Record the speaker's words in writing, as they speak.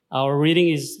Our reading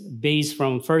is based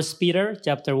from 1 Peter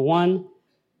chapter 1,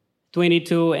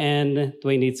 22 and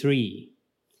 23.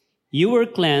 You were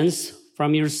cleansed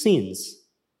from your sins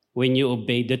when you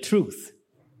obeyed the truth.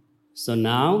 So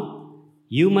now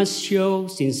you must show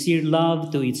sincere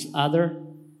love to each other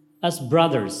as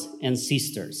brothers and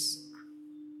sisters.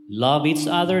 Love each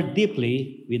other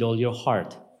deeply with all your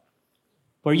heart.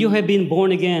 For you have been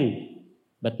born again,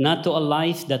 but not to a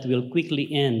life that will quickly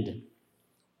end.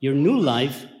 Your new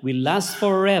life will last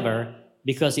forever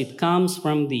because it comes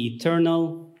from the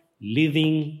eternal,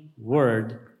 living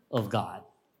Word of God.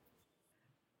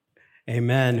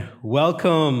 Amen.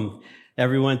 Welcome,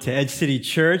 everyone, to Edge City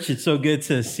Church. It's so good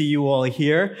to see you all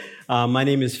here. My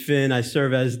name is Finn. I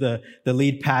serve as the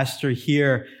lead pastor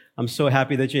here. I'm so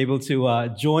happy that you're able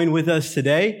to join with us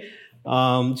today.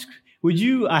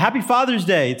 Happy Father's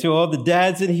Day to all the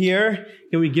dads in here.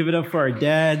 Can we give it up for our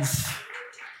dads?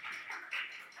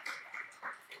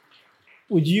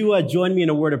 Would you join me in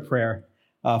a word of prayer?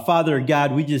 Father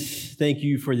God, we just thank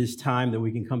you for this time that we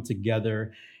can come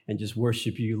together and just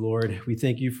worship you, Lord. We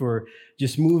thank you for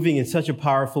just moving in such a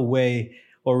powerful way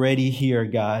already here,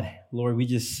 God. Lord, we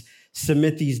just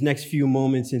submit these next few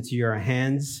moments into your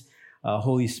hands.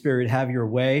 Holy Spirit, have your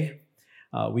way.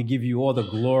 We give you all the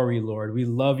glory, Lord. We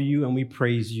love you and we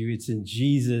praise you. It's in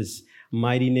Jesus'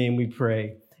 mighty name we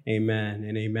pray. Amen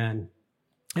and amen.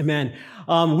 Amen.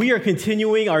 We are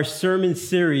continuing our sermon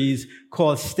series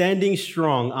called Standing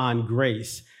Strong on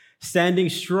Grace. Standing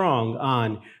Strong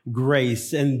on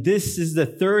Grace. And this is the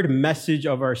third message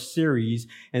of our series.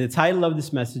 And the title of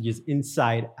this message is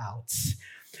Inside Out.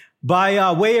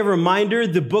 By way of reminder,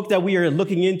 the book that we are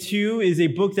looking into is a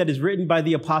book that is written by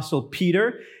the Apostle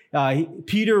Peter.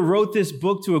 Peter wrote this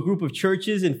book to a group of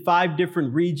churches in 5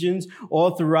 different regions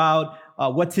all throughout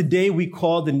what today we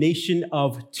call the nation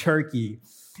of Turkey.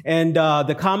 And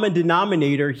the common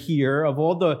denominator here of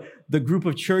all the group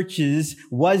of churches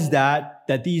was that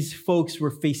these folks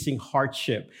were facing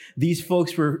hardship. These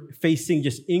folks were facing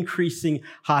just increasing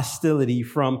hostility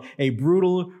from a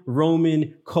brutal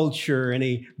Roman culture and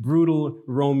a brutal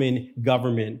Roman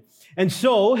government. And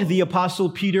so the Apostle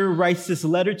Peter writes this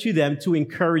letter to them to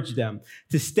encourage them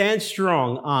to stand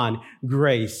strong on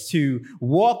grace, to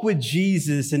walk with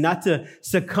Jesus and not to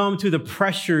succumb to the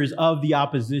pressures of the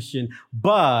opposition,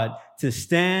 but to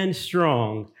stand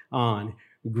strong on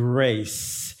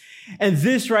grace. And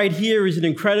this right here is an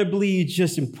incredibly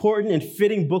just important and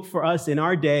fitting book for us in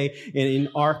our day and in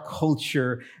our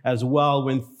culture as well,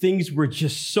 when things were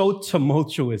just so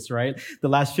tumultuous, right? The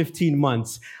last 15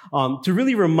 months, to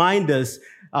really remind us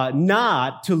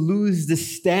not to lose the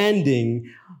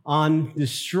standing on the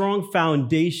strong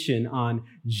foundation on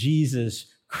Jesus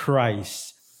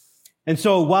Christ. And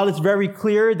so while it's very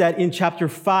clear that in chapter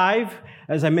 5,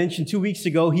 as I mentioned 2 weeks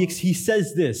ago, he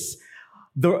says this,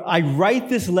 I write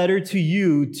this letter to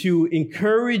you to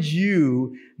encourage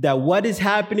you that what is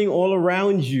happening all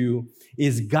around you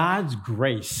is God's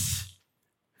grace.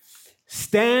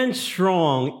 Stand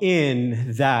strong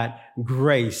in that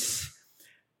grace.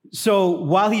 So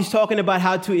while he's talking about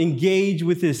how to engage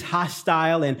with this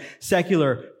hostile and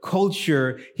secular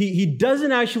culture, he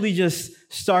doesn't actually just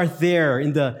start there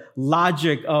in the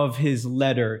logic of his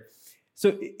letter.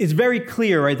 So it's very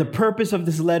clear, right? The purpose of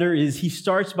this letter is he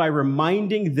starts by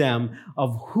reminding them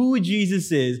of who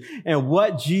Jesus is and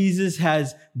what Jesus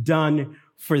has done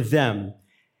for them.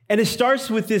 And it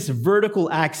starts with this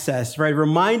vertical access, right?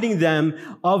 Reminding them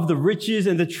of the riches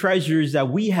and the treasures that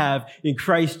we have in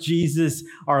Christ Jesus,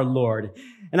 our Lord.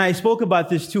 And I spoke about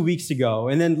this 2 weeks ago.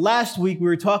 And then last week we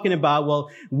were talking about,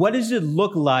 well, what does it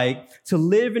look like to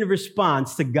live in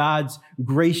response to God's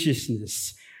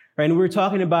graciousness? Right? And we were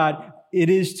talking about it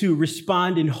is to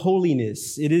respond in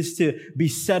holiness. It is to be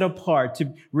set apart,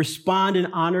 to respond and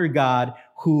honor God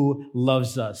who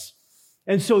loves us.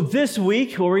 And so this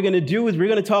week, what we're going to do is we're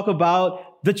going to talk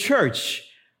about the church,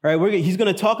 right? He's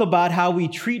going to talk about how we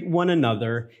treat one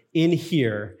another in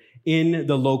here, in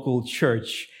the local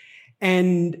church.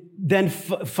 And then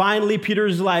finally,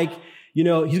 Peter's like, he's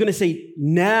going to say,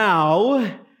 now,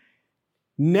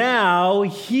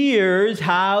 here's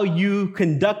how you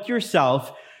conduct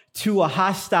yourself to a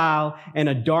hostile and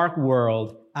a dark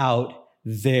world out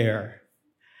there.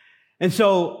 And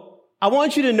so I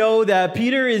want you to know that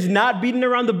Peter is not beating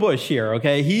around the bush here,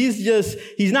 okay?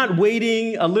 He's not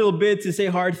waiting a little bit to say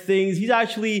hard things. He's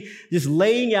actually just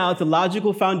laying out the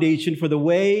logical foundation for the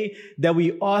way that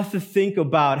we ought to think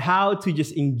about how to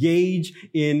just engage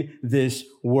in this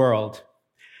world.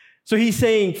 So he's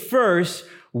saying first,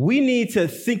 we need to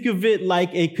think of it like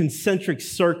a concentric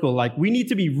circle. Like we need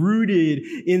to be rooted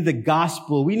in the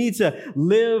gospel. We need to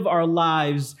live our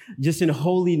lives just in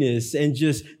holiness and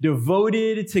just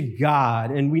devoted to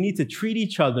God. And we need to treat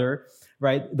each other,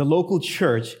 right? The local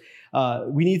church,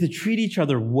 we need to treat each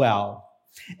other well.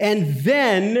 And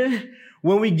then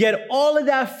when we get all of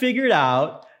that figured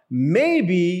out,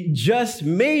 maybe, just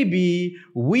maybe,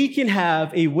 we can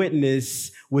have a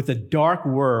witness with a dark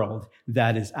world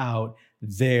that is out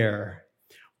there.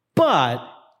 But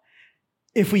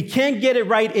if we can't get it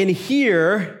right in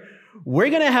here, we're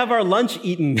going to have our lunch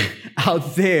eaten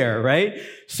out there, right?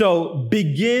 So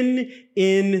begin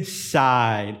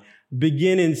inside.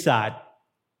 Begin inside.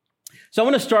 So I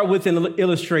want to start with an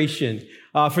illustration.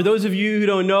 For those of you who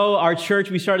don't know, our church,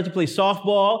 we started to play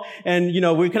softball, and,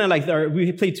 we're kind of like,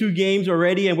 we played 2 games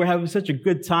already, and we're having such a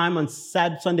good time on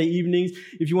Sunday evenings.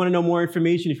 If you want to know more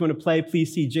information, if you want to play,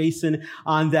 please see Jason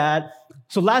on that.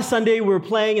 So last Sunday we were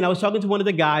playing, and I was talking to one of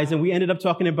the guys, and we ended up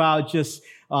talking about just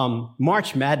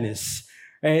March Madness.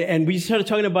 And we started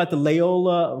talking about the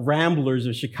Loyola Ramblers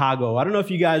of Chicago. I don't know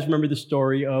if you guys remember the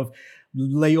story of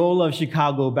Loyola of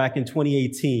Chicago back in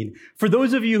 2018. For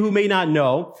those of you who may not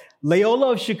know,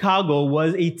 Loyola of Chicago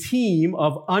was a team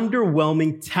of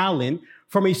underwhelming talent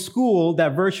from a school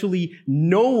that virtually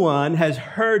no one has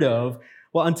heard of,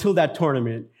 until that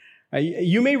tournament.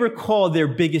 You may recall their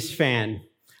biggest fan.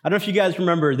 I don't know if you guys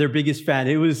remember their biggest fan.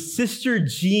 It was Sister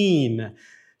Jean.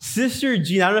 Sister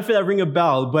Jean, I don't know if that rings a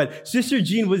bell, but Sister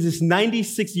Jean was this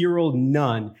 96-year-old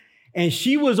nun. And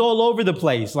she was all over the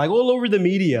place, like all over the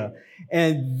media.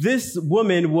 And this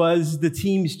woman was the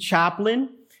team's chaplain.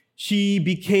 She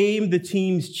became the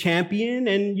team's champion.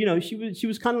 And, she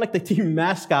was kind of like the team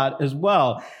mascot as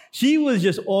well. She was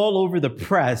just all over the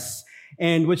press.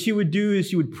 And what she would do is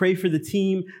she would pray for the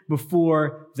team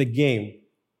before the game.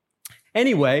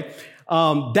 Anyway,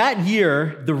 that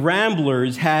year, the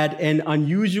Ramblers had an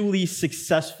unusually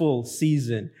successful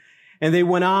season. And they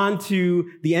went on to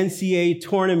the NCAA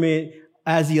tournament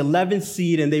as the 11th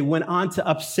seed, and they went on to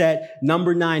upset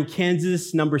number 9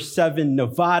 Kansas, number 7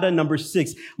 Nevada, number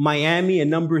 6 Miami,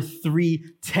 and number 3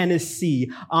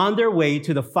 Tennessee on their way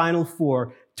to the Final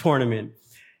Four tournament.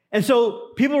 And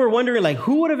so people were wondering,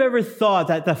 who would have ever thought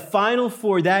that the Final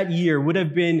Four that year would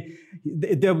have been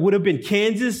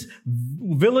Kansas,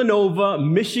 Villanova,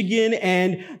 Michigan,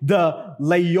 and the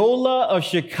Loyola of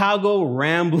Chicago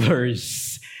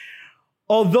Ramblers.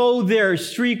 Although their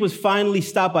streak was finally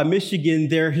stopped by Michigan,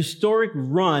 their historic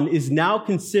run is now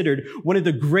considered one of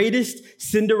the greatest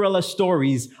Cinderella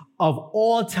stories of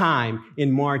all time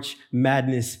in March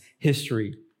Madness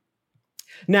history.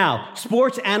 Now,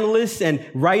 sports analysts and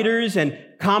writers and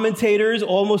commentators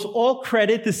almost all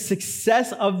credit the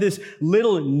success of this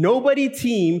little nobody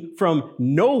team from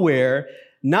nowhere,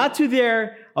 not to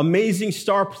their amazing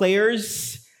star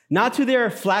players, not to their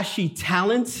flashy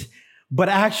talent, but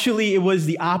actually, it was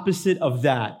the opposite of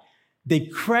that. They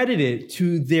credit it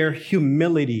to their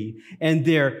humility and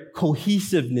their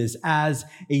cohesiveness as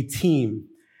a team.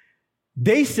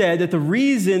 They said that the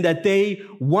reason that they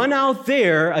won out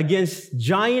there against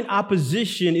giant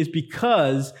opposition is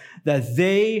because that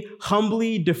they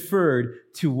humbly deferred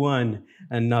to one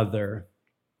another.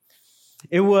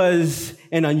 It was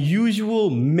an unusual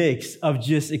mix of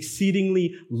just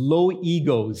exceedingly low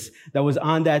egos that was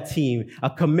on that team, a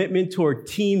commitment toward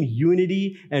team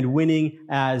unity and winning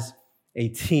as a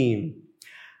team.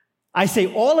 I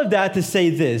say all of that to say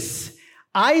this.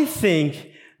 I think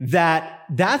that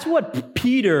that's what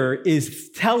Peter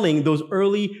is telling those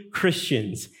early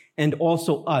Christians and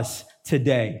also us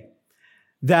today.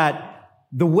 That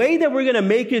the way that we're going to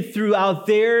make it through out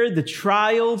there, the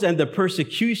trials and the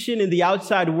persecution in the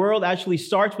outside world actually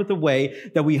starts with the way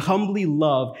that we humbly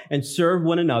love and serve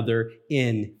one another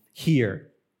in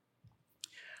here.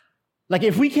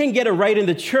 If we can't get it right in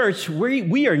the church,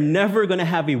 we are never going to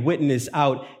have a witness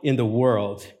out in the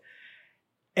world.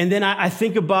 And then I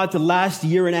think about the last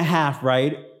year and a half,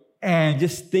 right? And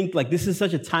just think this is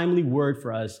such a timely word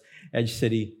for us, Edge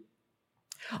City.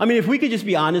 I mean, if we could just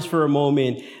be honest for a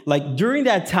moment, during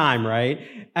that time, right,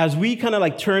 as we kind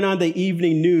of turn on the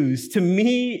evening news, to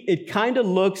me, it kind of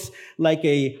looks like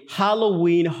a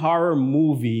Halloween horror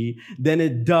movie than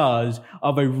it does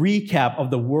of a recap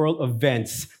of the world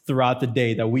events throughout the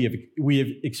day that we have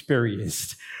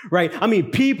experienced, right? I mean,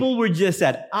 people were just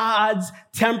at odds.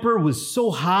 Temper was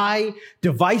so high.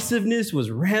 Divisiveness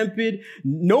was rampant.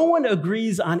 No one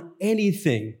agrees on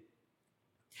anything.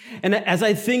 And as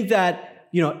I think that,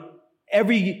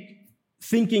 every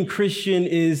thinking Christian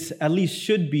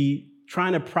should be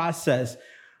trying to process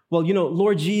well,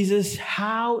 Lord Jesus,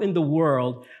 how in the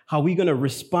world are we going to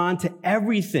respond to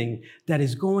everything that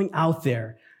is going out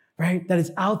there, right? That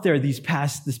is out there this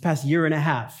past year and a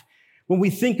half. When we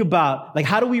think about,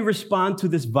 how do we respond to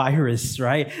this virus,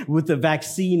 right? With the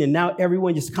vaccine and now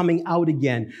everyone just coming out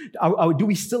again. Do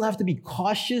we still have to be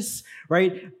cautious,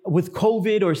 right? With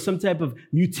COVID or some type of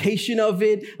mutation of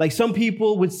it? Like some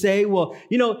people would say, well,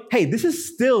 hey, this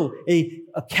is still a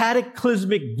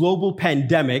cataclysmic global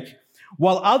pandemic.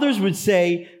 While others would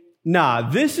say, nah,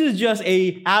 this is just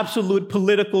a absolute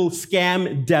political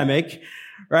scam-demic,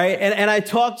 right? And I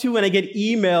talk to and I get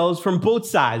emails from both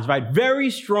sides, right? Very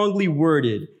strongly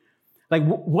worded.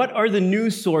 What are the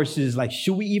news sources?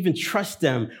 Should we even trust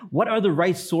them? What are the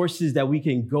right sources that we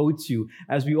can go to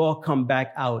as we all come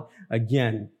back out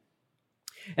again?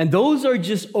 And those are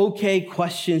just okay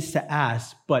questions to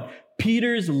ask, but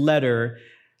Peter's letter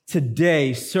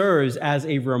today serves as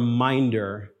a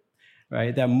reminder,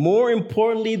 right? That more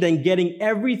importantly than getting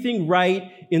everything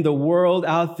right in the world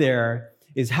out there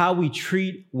is how we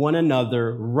treat one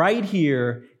another right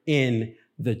here in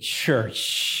the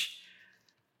church,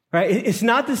 right? It's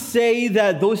not to say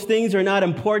that those things are not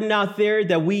important out there,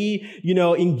 that we,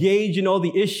 engage in all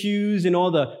the issues and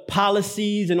all the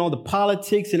policies and all the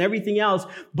politics and everything else.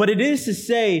 But it is to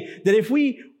say that if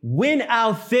we win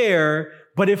out there,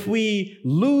 but if we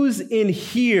lose in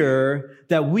here,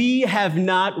 that we have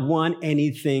not won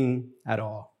anything at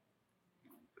all.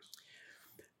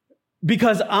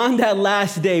 Because on that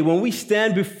last day, when we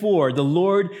stand before the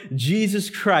Lord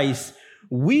Jesus Christ,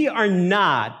 we are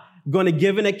not going to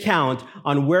give an account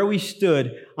on where we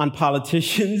stood on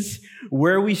politicians,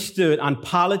 where we stood on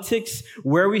politics,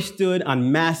 where we stood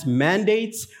on mass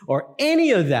mandates, or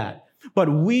any of that.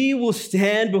 But we will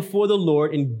stand before the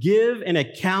Lord and give an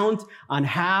account on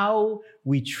how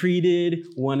we treated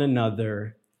one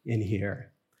another in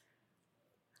here.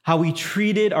 How we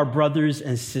treated our brothers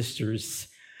and sisters.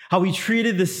 How we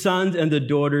treated the sons and the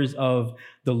daughters of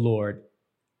the Lord.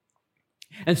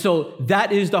 And so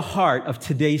that is the heart of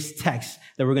today's text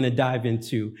that we're going to dive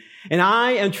into. And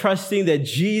I am trusting that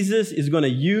Jesus is going to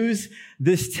use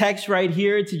this text right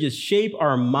here to just shape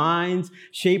our minds,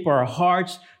 shape our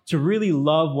hearts, to really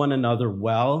love one another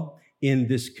well in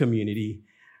this community,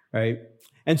 right?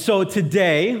 And so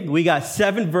today we got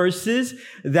 7 verses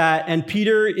and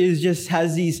Peter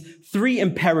has these 3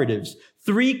 imperatives,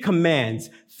 3 commands,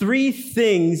 3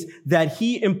 things that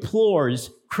he implores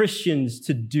Christians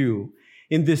to do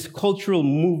in this cultural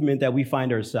movement that we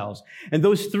find ourselves. And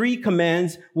those 3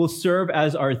 commands will serve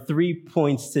as our 3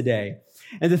 points today.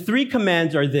 And the 3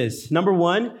 commands are this. Number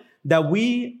 1, that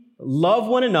we love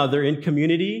one another in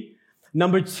community.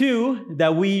 Number 2,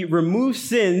 that we remove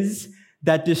sins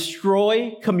that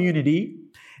destroy community.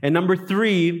 And number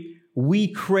 3,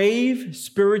 we crave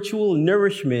spiritual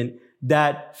nourishment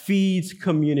that feeds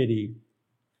community.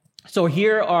 So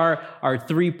here are our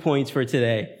 3 points for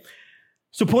today.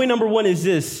 So point number 1 is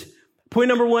this. Point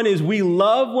number 1 is we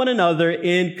love one another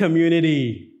in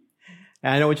community.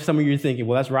 And I know what some of you are thinking,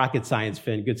 well, that's rocket science,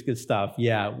 Finn. Good stuff.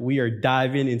 Yeah, we are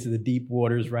diving into the deep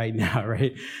waters right now,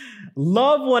 right?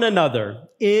 Love one another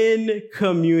in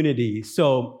community.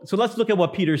 So let's look at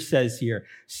what Peter says here,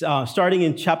 starting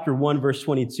in chapter 1, verse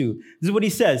 22. This is what he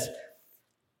says.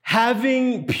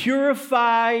 Having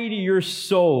purified your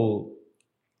soul.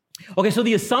 Okay, so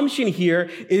the assumption here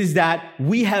is that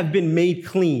we have been made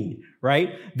clean,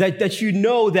 right? That you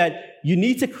know that you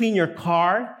need to clean your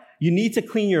car, you need to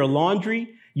clean your laundry,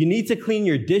 you need to clean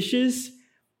your dishes.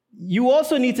 You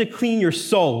also need to clean your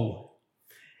soul.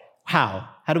 How?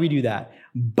 How do we do that?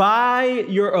 By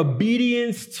your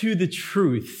obedience to the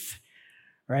truth,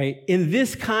 right? In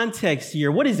this context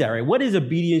here, what is that, right? What is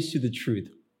obedience to the truth?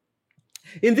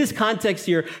 In this context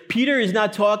here, Peter is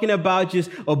not talking about just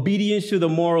obedience to the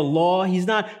moral law. He's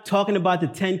not talking about the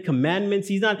 10 commandments.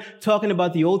 He's not talking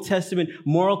about the Old Testament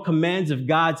moral commands of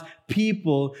God's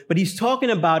people, but he's talking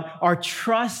about our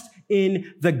trust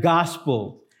in the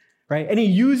gospel, right? And he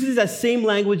uses that same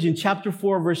language in chapter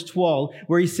 4, verse 12,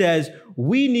 where he says,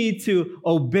 we need to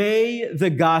obey the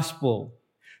gospel,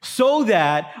 so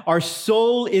that our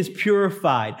soul is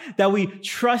purified, that we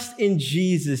trust in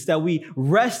Jesus, that we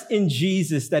rest in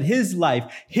Jesus, that his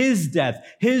life, his death,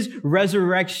 his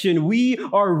resurrection, we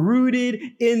are rooted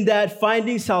in that,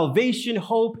 finding salvation,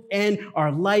 hope, and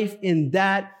our life in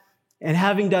that. And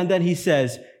having done that, he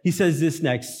says this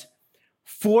next,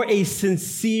 for a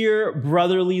sincere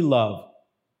brotherly love,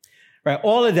 right?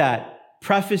 All of that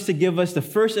prefaced to give us the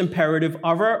first imperative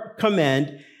of our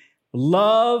command: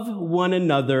 love one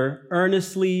another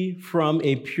earnestly from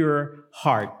a pure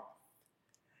heart.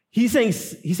 He's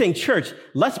saying, church,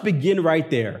 let's begin right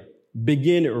there.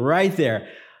 begin right there.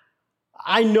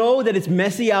 I know that it's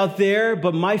messy out there,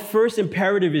 but my first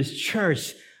imperative is,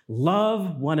 church,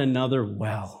 love one another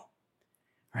well,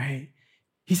 right?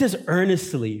 He says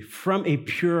earnestly, from a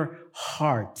pure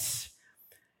heart.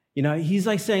 He's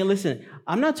like saying, listen,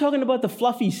 I'm not talking about the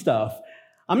fluffy stuff.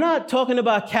 I'm not talking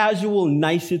about casual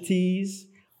niceties.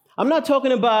 I'm not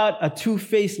talking about a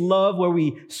two-faced love where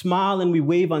we smile and we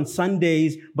wave on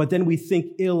Sundays, but then we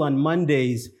think ill on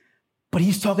Mondays. But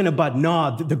he's talking about,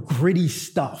 the gritty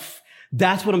stuff.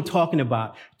 That's what I'm talking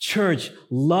about. Church,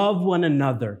 love one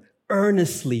another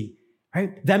earnestly,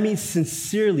 right? That means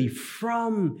sincerely,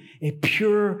 from a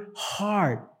pure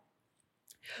heart.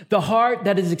 The heart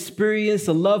that has experienced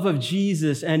the love of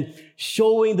Jesus and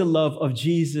showing the love of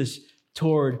Jesus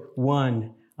toward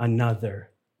one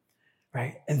another,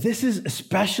 right? And this is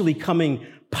especially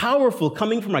powerful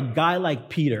coming from a guy like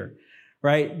Peter,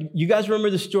 right? You guys remember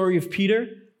the story of Peter?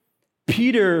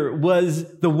 Peter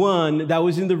was the one that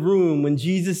was in the room when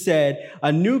Jesus said,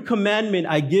 a new commandment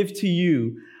I give to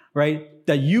you, right?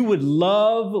 That you would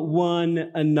love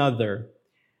one another,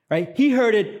 right? He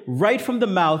heard it right from the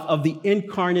mouth of the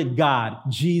incarnate God,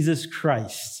 Jesus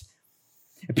Christ.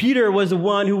 Peter was the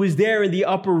one who was there in the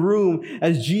upper room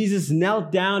as Jesus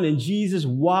knelt down and Jesus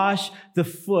washed the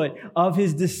foot of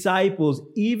his disciples,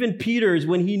 even Peter's,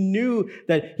 when he knew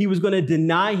that he was going to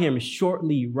deny him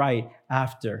shortly right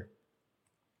after.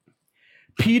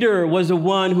 Peter was the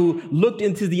one who looked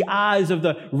into the eyes of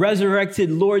the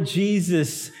resurrected Lord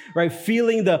Jesus, right?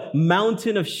 Feeling the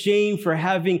mountain of shame for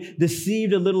having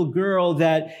deceived a little girl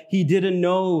that he didn't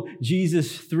know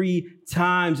Jesus 3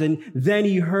 times. And then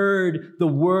he heard the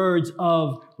words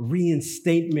of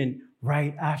reinstatement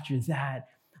right after that.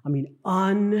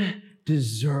 Undeserved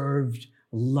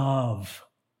love.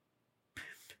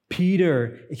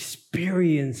 Peter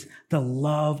experienced the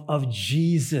love of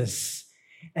Jesus.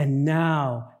 And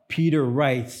now Peter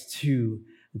writes to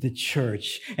the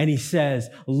church and he says,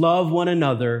 love one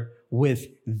another with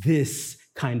this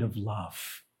kind of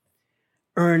love.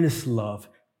 Earnest love,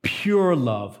 pure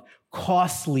love,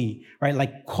 costly, right?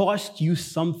 Like cost you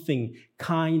something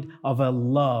kind of a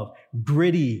love,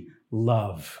 gritty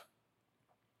love.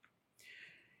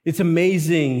 It's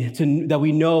amazing that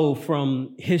we know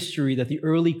from history that the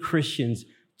early Christians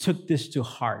took this to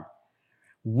heart.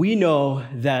 We know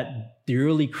that the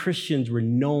early Christians were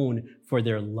known for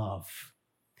their love.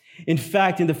 In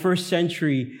fact, in the first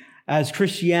century, as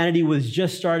Christianity was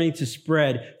just starting to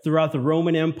spread throughout the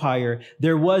Roman Empire,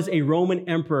 there was a Roman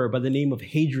emperor by the name of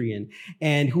Hadrian,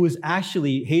 and who was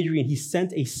actually, Hadrian, he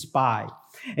sent a spy.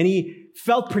 And he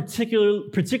felt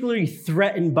particularly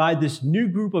threatened by this new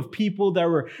group of people that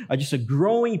were just a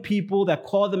growing people that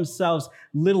called themselves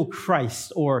Little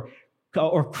Christ or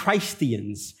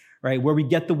Christians, right? Where we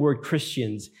get the word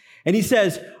Christians. And he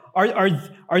says,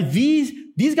 are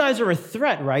these guys are a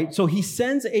threat, right? So he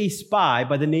sends a spy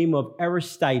by the name of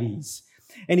Aristides.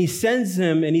 And he sends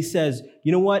him and he says,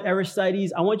 you know what,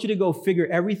 Aristides, I want you to go figure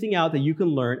everything out that you can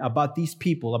learn about these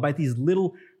people, about these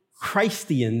little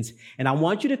Christians. And I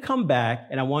want you to come back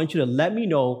and I want you to let me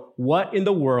know what in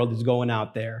the world is going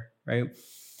out there, right?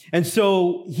 And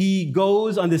so he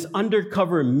goes on this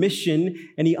undercover mission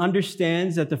and he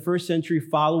understands that the first century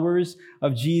followers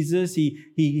of Jesus,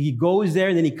 he goes there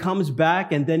and then he comes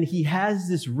back and then he has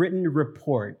this written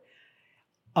report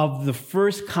of the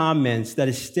first comments that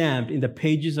is stamped in the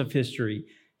pages of history.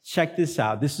 Check this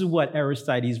out. This is what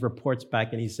Aristides reports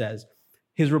back and he says,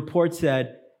 his report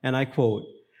said, and I quote,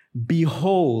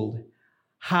 "Behold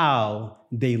how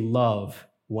they love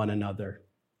one another."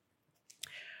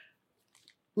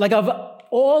 Like of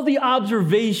all the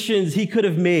observations he could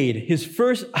have made, his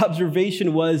first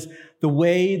observation was the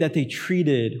way that they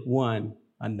treated one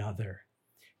another.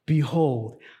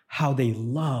 Behold how they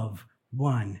love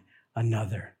one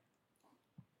another.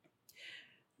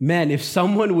 Man, if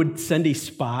someone would send a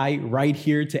spy right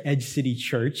here to Edge City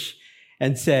Church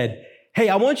and said, hey,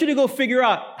 I want you to go figure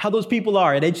out how those people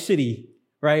are at Edge City,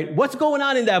 right? What's going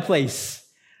on in that place?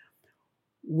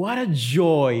 What a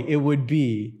joy it would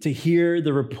be to hear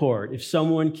the report if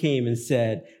someone came and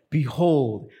said,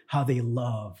 behold how they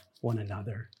love one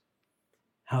another.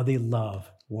 How they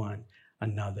love one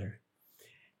another.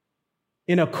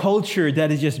 In a culture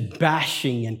that is just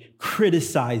bashing and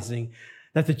criticizing,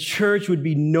 that the church would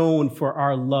be known for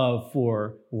our love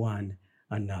for one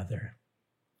another.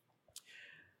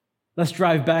 Let's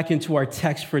drive back into our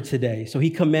text for today. So he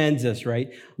commands us, right?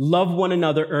 Love one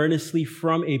another earnestly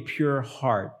from a pure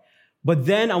heart. But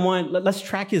then let's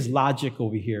track his logic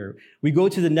over here. We go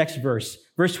to the next verse.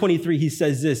 Verse 23, he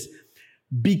says this,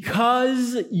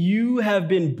 because you have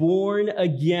been born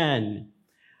again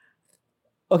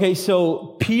Okay,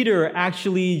 so Peter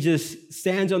actually just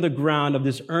stands on the ground of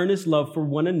this earnest love for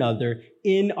one another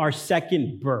in our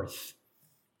second birth.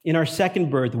 In our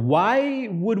second birth. Why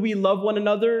would we love one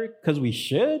another? Because we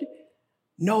should?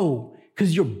 No,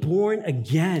 because you're born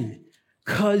again.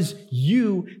 Because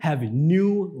you have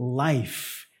new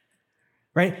life.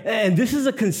 Right? And this is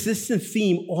a consistent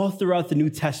theme all throughout the New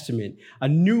Testament. A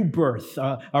new birth,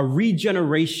 a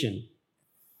regeneration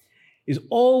is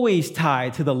always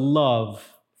tied to the love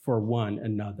for one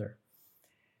another.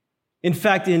 In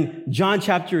fact, in John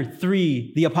chapter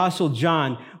 3, the Apostle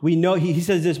John, we know, he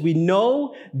says this, we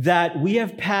know that we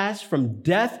have passed from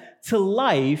death to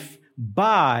life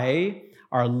by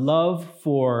our love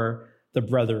for the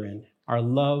brethren, our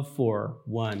love for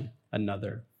one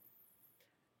another.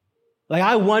 Like,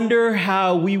 I wonder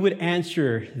how we would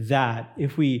answer that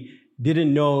if we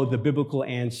didn't know the biblical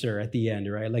answer at the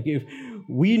end, right? Like, if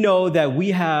we know that we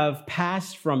have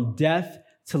passed from death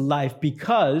to life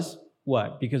because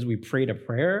what? Because we prayed a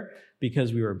prayer,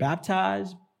 because we were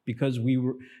baptized, because we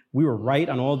were right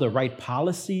on all the right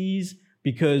policies,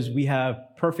 because we have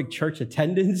perfect church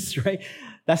attendance, right?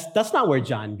 That's not where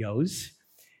John goes.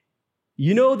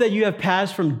 You know that you have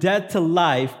passed from death to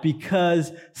life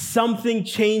because something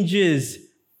changes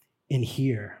in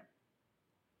here.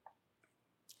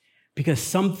 Because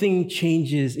something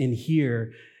changes in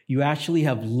here, you actually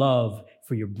have love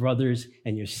for your brothers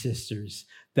and your sisters,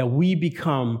 that we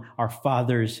become our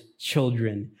Father's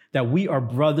children, that we are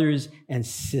brothers and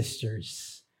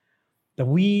sisters, that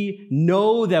we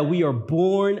know that we are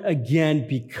born again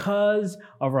because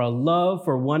of our love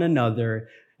for one another.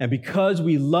 And because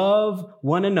we love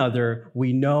one another,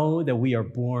 we know that we are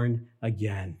born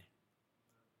again.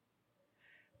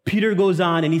 Peter goes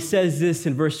on and he says this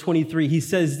in verse 23. He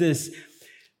says this,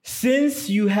 since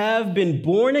you have been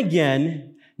born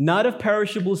again, not of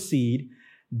perishable seed,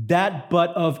 but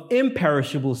of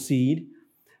imperishable seed,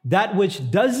 that which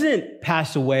doesn't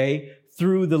pass away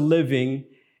through the living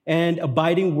and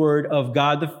abiding word of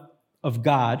God.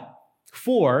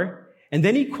 For, and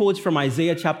then he quotes from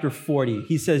Isaiah chapter 40.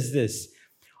 He says this,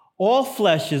 all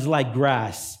flesh is like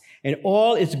grass, and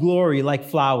all its glory like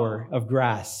flower of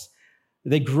grass.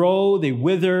 They grow, they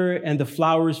wither, and the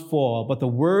flowers fall, but the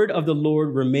word of the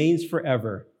Lord remains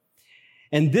forever.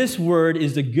 And this word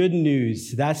is the good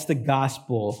news. That's the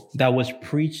gospel that was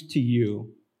preached to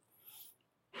you.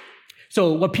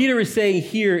 So what Peter is saying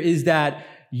here is that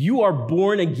you are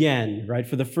born again, right,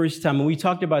 for the first time. And we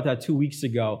talked about that 2 weeks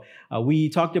ago. We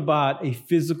talked about a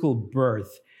physical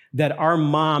birth, that our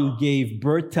mom gave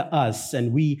birth to us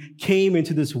and we came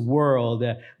into this world,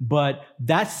 but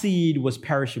that seed was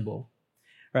perishable,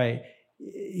 right?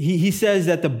 He says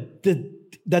that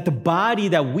the body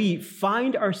that we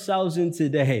find ourselves in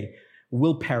today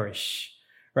will perish,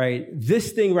 right?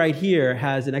 This thing right here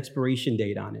has an expiration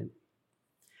date on it.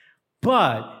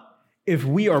 But if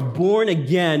we are born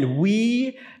again,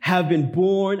 we have been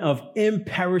born of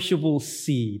imperishable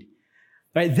seed,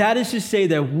 right? That is to say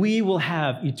that we will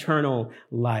have eternal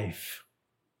life.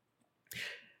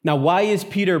 Now, why is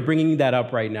Peter bringing that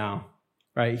up right now,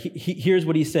 right? Here's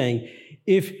what he's saying.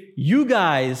 If you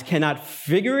guys cannot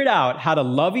figure it out how to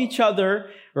love each other,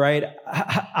 right,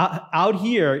 out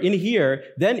here, in here,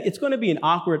 then it's going to be an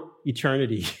awkward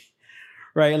eternity.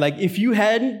 Right? Like, if you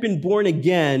hadn't been born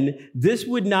again, this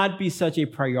would not be such a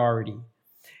priority.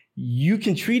 You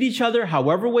can treat each other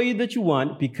however way that you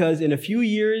want, because in a few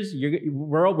years,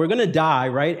 we're going to die,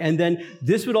 right? And then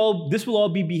this will all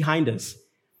be behind us.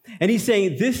 And he's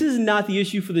saying this is not the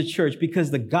issue for the church,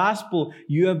 because the gospel,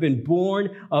 you have been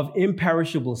born of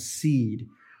imperishable seed,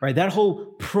 right? That whole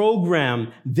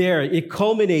program there, it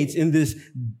culminates in this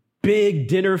big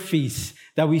dinner feast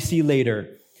that we see later.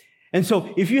 And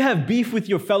so if you have beef with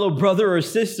your fellow brother or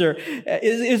sister,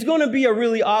 it's going to be a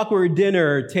really awkward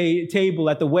dinner table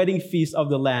at the wedding feast of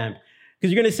the Lamb.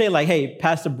 Because you're going to say like, hey,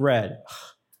 pass the bread.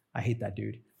 I hate that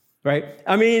dude, right?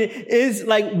 I mean, it's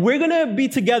like we're going to be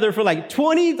together for like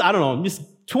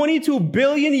 22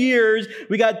 billion years.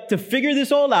 We got to figure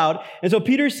this all out. And so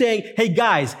Peter's saying, hey,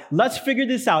 guys, let's figure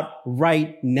this out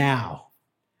right now.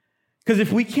 Because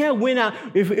if we can't win out,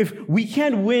 if we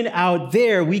can't win out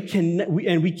there, we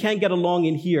can't get along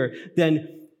in here,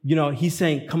 then, he's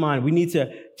saying, come on, we need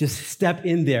to just step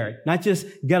in there, not just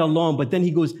get along, but then he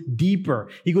goes deeper.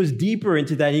 He goes deeper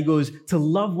into that. He goes to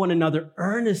love one another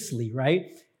earnestly,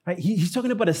 right? He's talking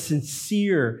about a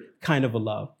sincere kind of a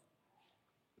love.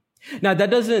 Now, that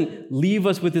doesn't leave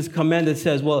us with this command that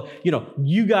says, well,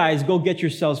 you guys go get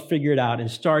yourselves figured out and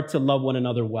start to love one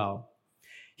another well.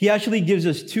 He actually gives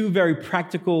us two very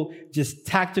practical, just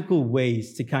tactical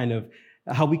ways to kind of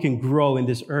how we can grow in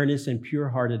this earnest and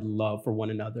pure-hearted love for one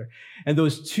another. And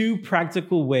those two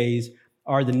practical ways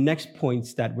are the next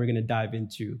points that we're going to dive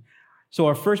into. So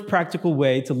our first practical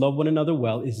way to love one another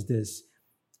well is this.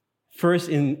 First,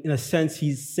 in a sense,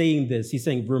 he's saying this. He's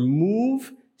saying,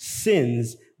 remove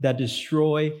sins that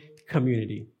destroy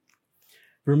community.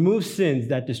 Remove sins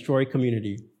that destroy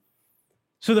community.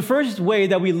 So the first way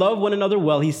that we love one another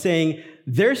well, he's saying,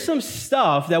 there's some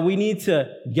stuff that we need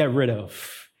to get rid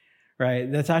of,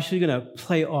 right? That's actually going to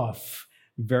play off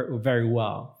very, very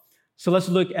well. So let's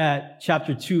look at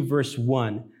chapter 2, verse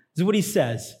 1. This is what he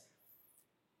says.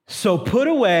 So put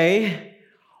away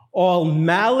all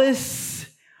malice,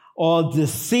 all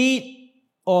deceit,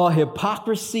 all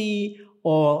hypocrisy,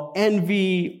 all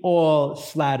envy, all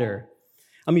slander.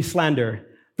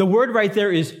 The word right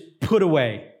there is put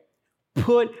away.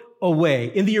 Put away.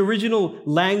 In the original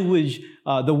language,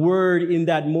 the word in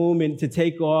that moment to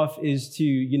take off is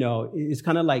to, it's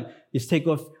kind of like just take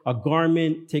off a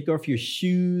garment, take off your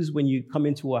shoes when you come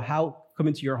into a house, come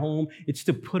into your home. It's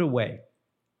to put away.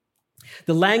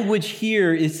 The language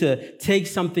here is to take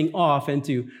something off and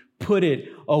to put it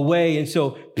away. And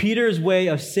so Peter's way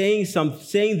of saying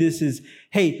this is,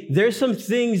 hey, there's some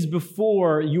things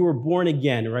before you were born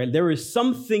again, right? There were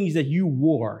some things that you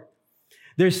wore.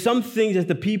 There's some things that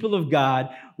the people of God,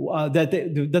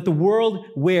 that the world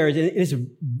wears, and it's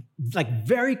like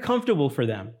very comfortable for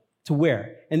them to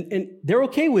wear. And they're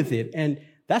okay with it, and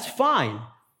that's fine.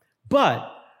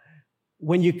 But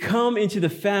when you come into the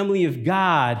family of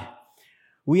God,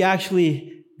 we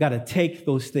actually got to take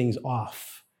those things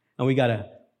off, and we got to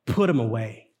put them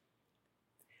away.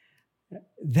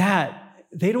 That,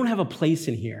 they don't have a place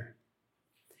in here.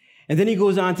 And then he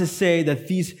goes on to say that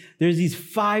there's these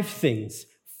 5 things,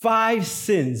 5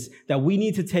 sins that we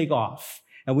need to take off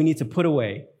and we need to put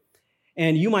away.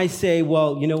 And you might say,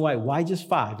 well, you know what? Why just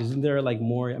 5? Isn't there like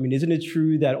more? I mean, isn't it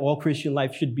true that all Christian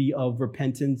life should be of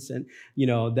repentance and,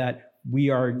 that we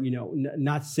are,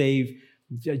 not saved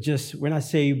we're not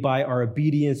saved by our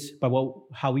obedience, by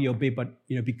how we obey, but,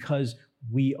 because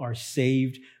we are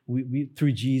saved we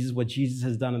through Jesus, what Jesus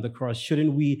has done on the cross.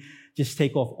 Shouldn't we just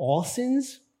take off all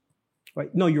sins?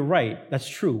 Right? No, you're right. That's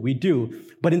true. We do.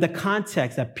 But in the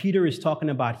context that Peter is talking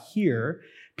about here,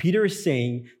 Peter is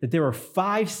saying that there are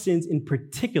 5 sins in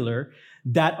particular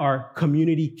that are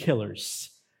community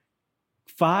killers.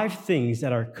 5 things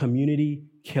that are community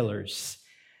killers.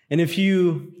 And if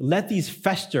you let these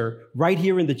fester right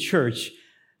here in the church,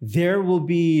 there will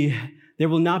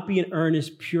not be an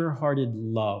earnest, pure-hearted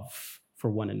love for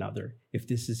one another if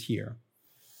this is here.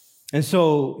 And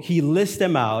so he lists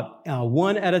them out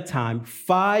one at a time,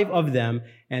 5 of them,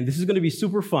 and this is going to be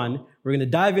super fun. We're going to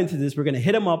dive into this. We're going to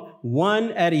hit them up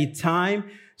one at a time.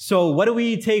 So what do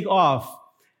we take off?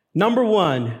 Number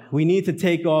 1, we need to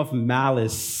take off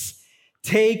malice.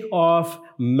 Take off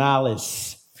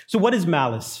malice. So what is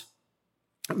malice?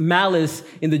 Malice,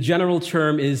 in the general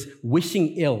term, is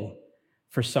wishing ill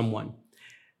for someone.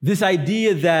 This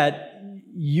idea that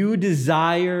you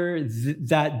desire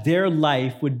that their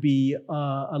life would be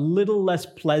a little less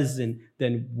pleasant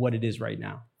than what it is right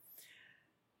now.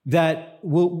 That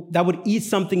would eat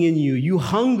something in you. You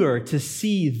hunger to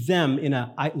see them in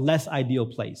a less ideal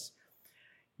place.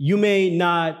 You may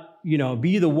not,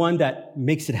 be the one that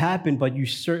makes it happen, but you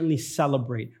certainly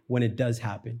celebrate when it does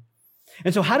happen.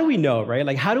 And so how do we know, right?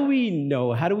 Like, how do we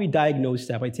know? How do we diagnose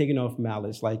that by taking off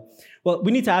malice? Well,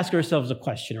 we need to ask ourselves a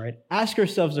question, right? Ask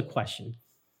ourselves a question.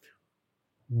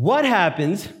 What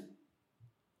happens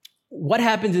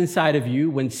inside of you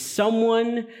when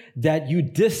someone that you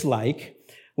dislike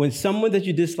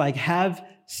have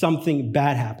something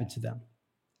bad happen to them?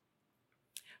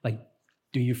 Like,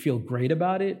 do you feel great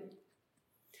about it?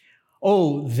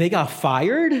 Oh, they got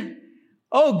fired?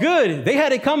 Oh, good. They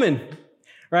had it coming,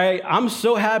 right? I'm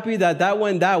so happy that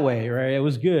went that way, right? It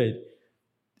was good.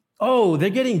 Oh, they're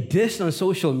getting dissed on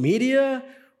social media?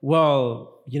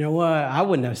 Well, you know what? I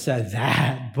wouldn't have said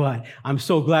that, but I'm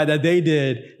so glad that they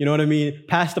did. You know what I mean?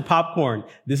 Pass the popcorn.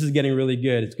 This is getting really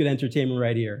good. It's good entertainment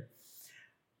right here.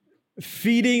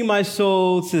 Feeding my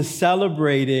soul to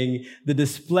celebrating the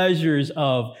displeasures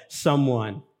of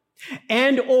someone.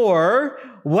 And or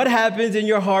what happens in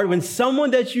your heart when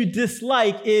someone that you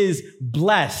dislike is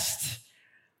blessed,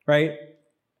 right?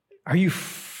 Are you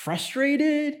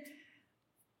frustrated?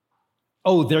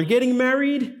 Oh, they're getting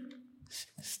married?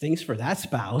 Stinks for that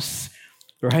spouse,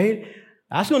 right?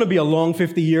 That's going to be a long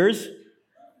 50 years.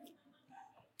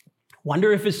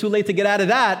 Wonder if it's too late to get out of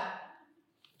that.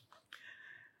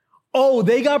 Oh,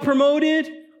 they got promoted?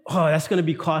 Oh, that's going to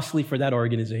be costly for that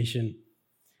organization.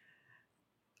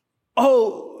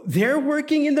 Oh, they're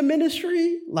working in the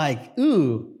ministry? Like,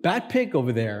 ooh, bad pick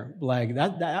over there. Like,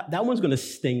 that one's going to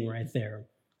sting right there.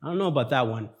 I don't know about that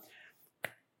one.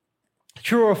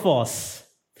 True or false?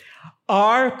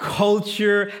 Our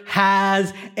culture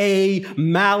has a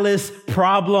malice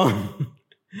problem,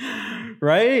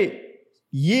 right?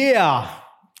 Yeah.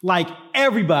 Like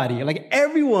everybody, like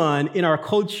everyone in our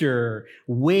culture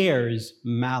wears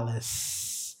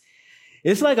malice.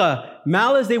 It's like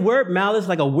they wear malice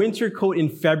like a winter coat in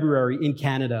February in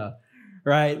Canada,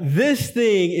 right? This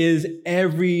thing is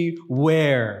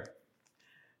everywhere.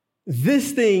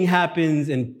 This thing happens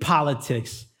in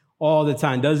politics all the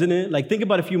time, doesn't it? Like, think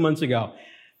about a few months ago.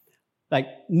 Like,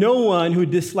 no one who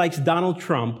dislikes Donald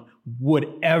Trump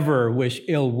would ever wish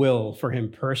ill will for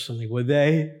him personally, would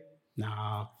they?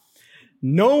 No.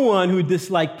 No one who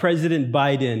disliked President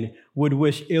Biden would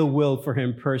wish ill will for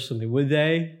him personally, would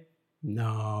they?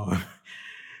 No.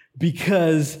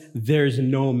 Because there's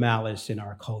no malice in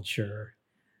our culture.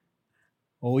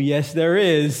 Oh, yes, there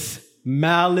is.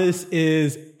 Malice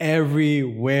is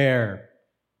everywhere.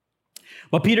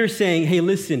 But Peter's saying, hey,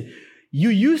 listen, you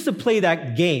used to play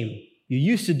that game. You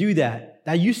used to do that.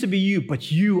 That used to be you,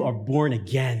 but you are born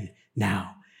again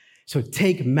now. So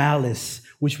take malice,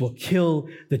 which will kill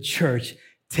the church.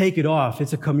 Take it off.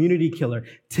 It's a community killer.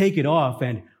 Take it off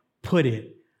and put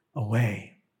it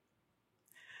away.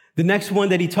 The next one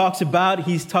that he talks about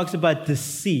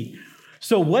deceit.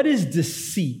 So what is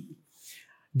deceit?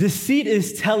 Deceit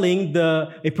is telling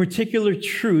a particular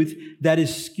truth that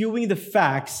is skewing the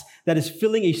facts, that is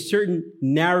filling a certain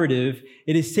narrative.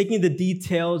 It is taking the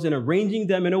details and arranging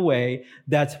them in a way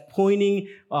that's pointing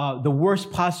the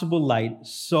worst possible light.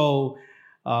 So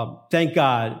thank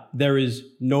God there is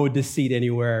no deceit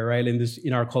anywhere, right,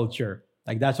 in our culture.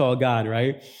 Like, that's all God,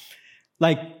 right?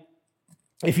 Like,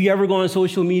 if you ever go on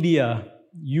social media,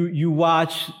 you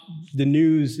watch the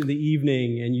news in the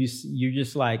evening and you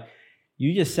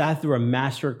just sat through a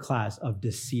master class of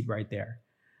deceit right there.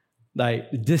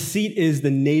 Like, deceit is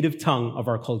the native tongue of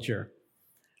our culture.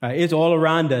 It's all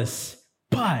around us,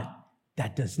 but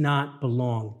that does not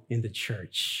belong in the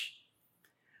church.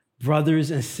 Brothers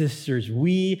and sisters,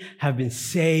 we have been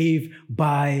saved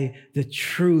by the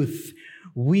truth.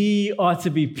 We ought to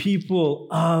be people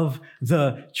of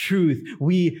the truth.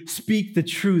 We speak the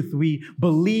truth. We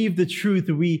believe the truth.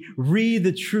 We read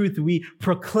the truth. We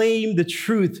proclaim the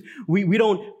truth. We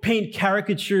don't paint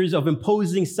caricatures of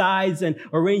imposing sides and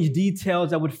arrange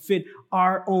details that would fit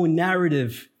our own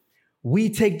narrative. We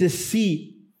take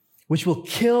deceit, which will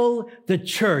kill the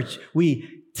church.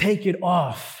 We take it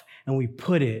off and we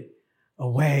put it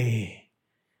away.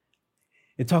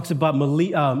 It talks about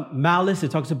malice.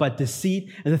 It talks about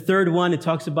deceit. And the third one it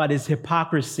talks about is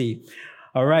hypocrisy.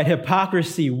 All right,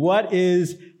 hypocrisy. What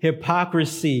is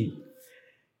hypocrisy?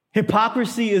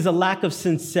 Hypocrisy is a lack of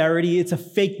sincerity. It's a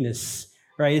fakeness,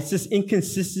 right? It's just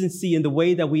inconsistency in the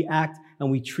way that we act and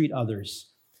we treat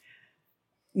others.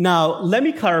 Now, let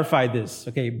me clarify this,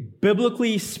 okay?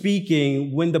 Biblically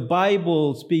speaking, when the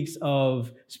Bible speaks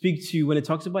to, when it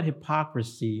talks about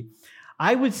hypocrisy,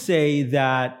 I would say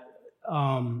that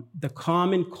the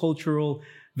common cultural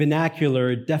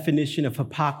vernacular definition of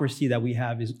hypocrisy that we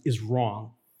have is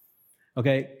wrong,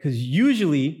 okay? Because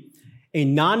usually a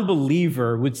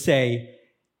non-believer would say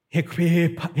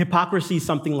hypocrisy is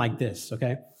something like this,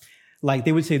 okay? Like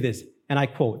they would say this, and I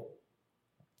quote,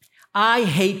 I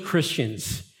hate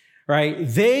Christians, right?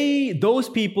 Those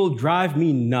people drive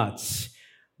me nuts.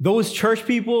 Those church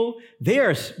people,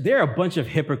 they're a bunch of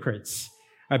hypocrites,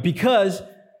 right? Because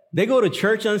they go to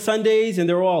church on Sundays and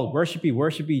they're all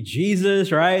worshipy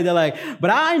Jesus, right? They're like, but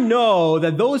I know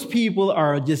that those people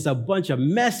are just a bunch of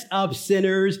messed up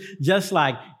sinners, just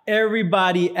like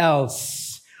everybody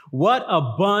else. What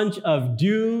a bunch of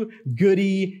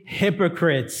do-goody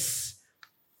hypocrites.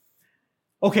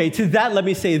 Okay, to that, let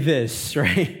me say this,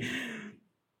 right?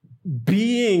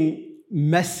 Being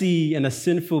messy and a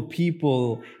sinful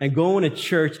people and going to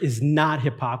church is not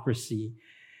hypocrisy.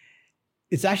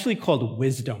 It's actually called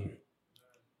wisdom,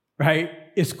 right?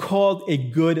 It's called a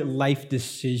good life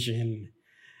decision.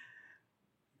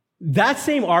 That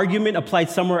same argument applied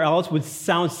somewhere else would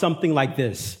sound something like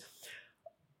this.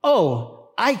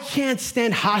 Oh, I can't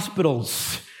stand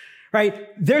hospitals, right?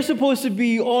 They're supposed to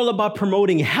be all about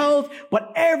promoting health,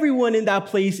 but everyone in that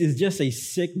place is just a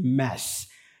sick mess.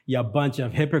 You bunch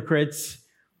of hypocrites,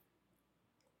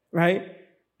 right?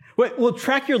 Well,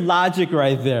 track your logic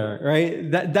right there, right?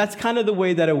 That's kind of the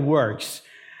way that it works.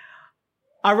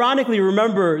 Ironically,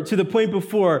 remember, to the point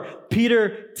before,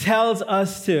 Peter tells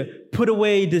us to put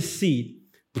away deceit,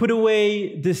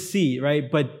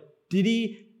 right? But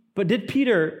did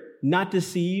Peter not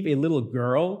deceive a little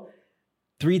girl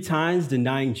 3 times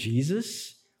denying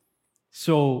Jesus?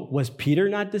 So was Peter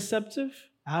not deceptive?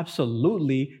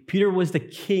 Absolutely. Peter was the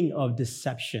king of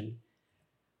deception.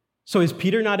 So is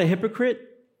Peter not a hypocrite?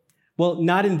 Well,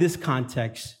 not in this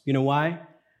context. You know why?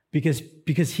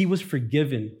 Because he was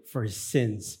forgiven for his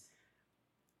sins.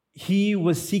 He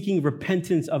was seeking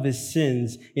repentance of his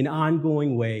sins in an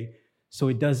ongoing way so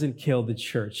it doesn't kill the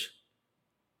church.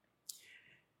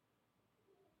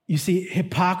 You see,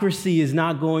 hypocrisy is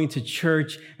not going to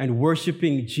church and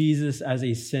worshiping Jesus as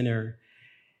a sinner.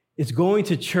 It's going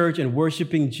to church and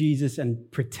worshiping Jesus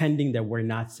and pretending that we're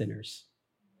not sinners.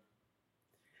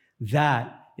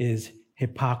 That is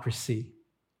hypocrisy.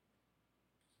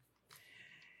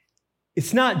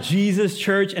 It's not Jesus,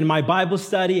 church, and my Bible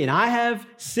study, and I have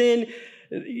sin.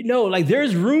 No, like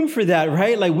there's room for that,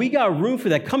 right? Like we got room for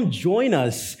that. Come join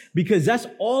us because that's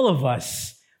all of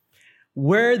us.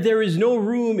 Where there is no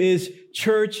room is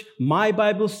church, my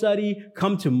Bible study,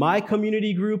 come to my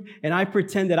community group, and I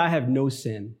pretend that I have no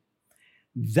sin.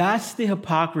 That's the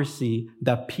hypocrisy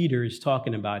that Peter is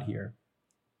talking about here.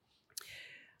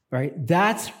 Right?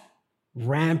 That's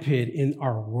rampant in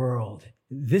our world.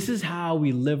 This is how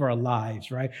we live our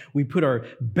lives, right? We put our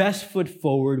best foot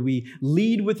forward. We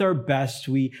lead with our best.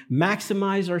 We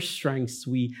maximize our strengths.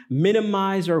 We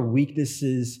minimize our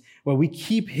weaknesses, where we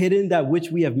keep hidden that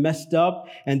which we have messed up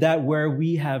and that where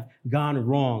we have gone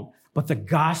wrong. But the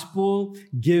gospel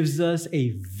gives us a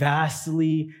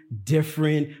vastly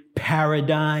different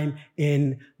paradigm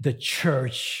in the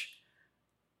church.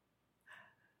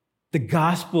 The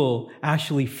gospel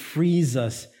actually frees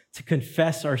us to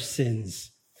confess our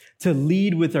sins, to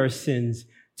lead with our sins,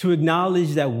 to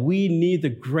acknowledge that we need the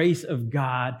grace of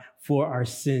God for our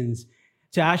sins,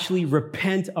 to actually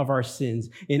repent of our sins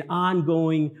in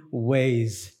ongoing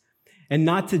ways, and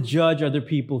not to judge other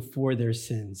people for their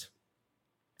sins.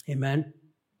 Amen?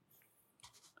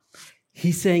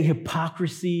 He's saying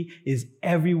hypocrisy is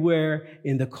everywhere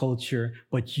in the culture,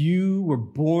 but you were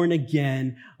born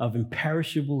again of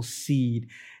imperishable seed,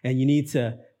 and you need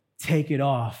to take it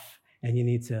off, and you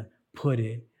need to put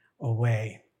it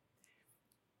away.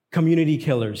 Community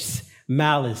killers,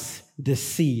 malice,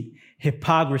 deceit,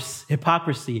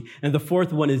 hypocrisy. And the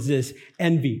fourth one is this,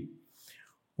 envy.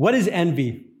 What is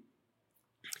envy?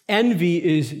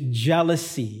 Envy is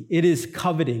jealousy. It is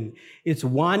coveting. It's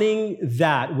wanting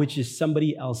that which is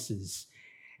somebody else's.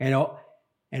 And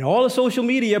all of social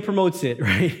media promotes it,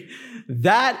 right?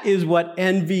 That is what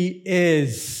envy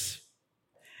is.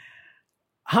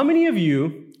 How many of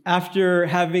you, after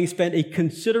having spent a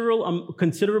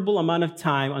considerable amount of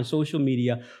time on social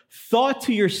media, thought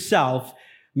to yourself,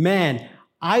 man,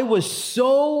 I was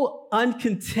so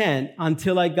uncontent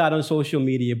until I got on social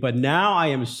media, but now I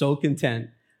am so content.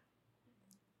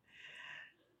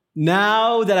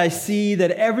 Now that I see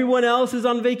that everyone else is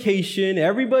on vacation,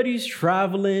 everybody's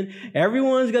traveling,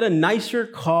 everyone's got a nicer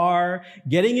car,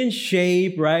 getting in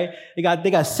shape, right? They got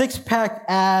 6-pack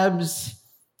abs.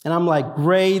 And I'm like,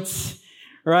 great,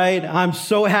 right? I'm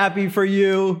so happy for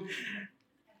you.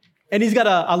 And he's got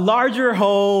a larger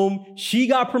home. She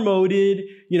got promoted.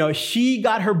 She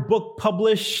got her book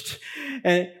published.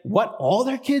 And what? All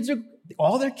their kids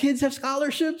have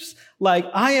scholarships? Like,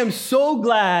 I am so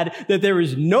glad that there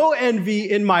is no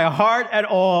envy in my heart at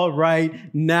all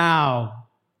right now.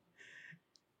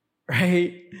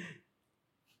 Right?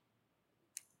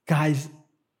 Guys,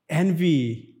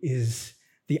 envy is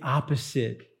the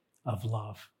opposite of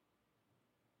love.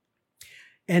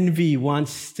 Envy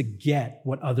wants to get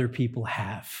what other people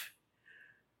have,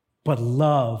 but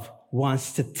love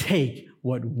wants to take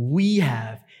what we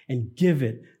have and give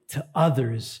it to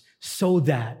others so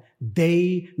that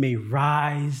they may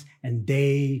rise and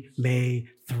they may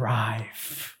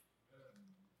thrive.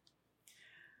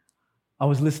 I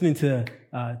was listening to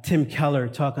Tim Keller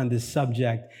talk on this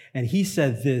subject, and he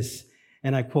said this,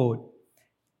 and I quote,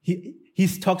 he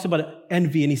talks about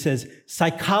envy, and he says,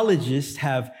 psychologists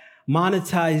have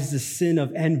monetized the sin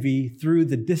of envy through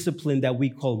the discipline that we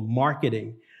call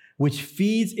marketing, which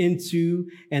feeds into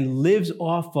and lives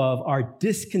off of our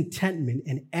discontentment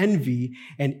and envy,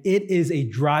 and it is a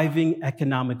driving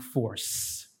economic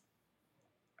force.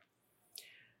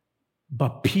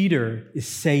 But Peter is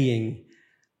saying,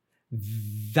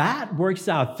 that works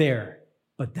out there,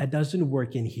 but that doesn't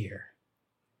work in here.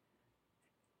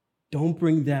 Don't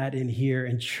bring that in here.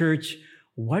 And church,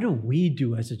 what do we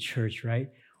do as a church, right?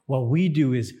 What we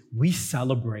do is we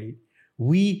celebrate,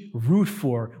 we root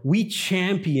for, we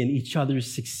champion each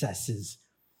other's successes.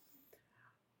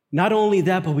 Not only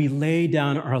that, but we lay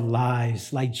down our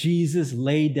lives like Jesus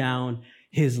laid down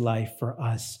his life for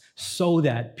us so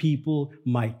that people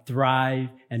might thrive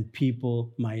and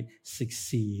people might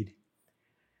succeed.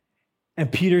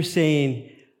 And Peter's saying,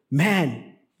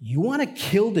 man, you want to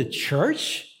kill the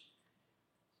church?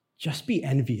 Just be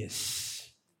envious.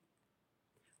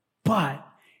 But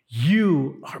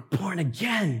you are born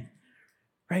again,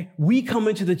 right? We come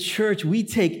into the church, we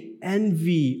take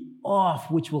envy off,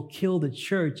 which will kill the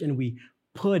church, and we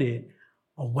put it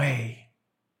away.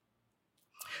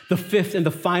 The fifth and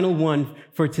the final one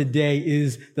for today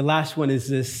is, the last one is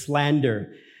this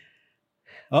slander.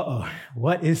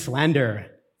 What is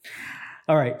slander?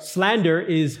 All right, slander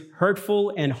is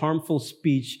hurtful and harmful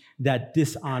speech that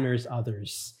dishonors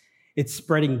others. It's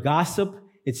spreading gossip,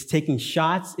 it's taking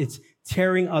shots, it's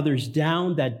tearing others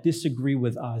down that disagree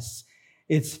with us.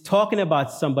 It's talking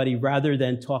about somebody rather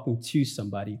than talking to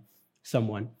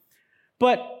someone.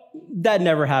 But that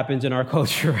never happens in our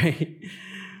culture, right?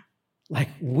 Like,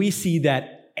 we see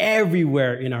that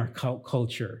everywhere in our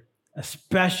culture,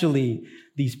 especially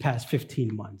these past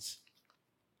 15 months.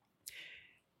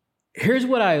 Here's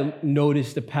what I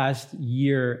noticed the past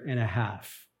year and a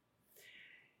half.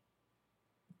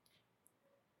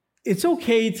 It's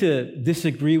okay to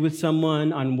disagree with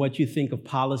someone on what you think of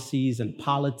policies and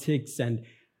politics and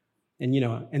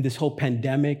this whole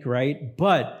pandemic, right?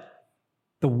 But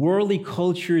the worldly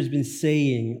culture has been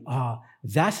saying,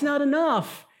 that's not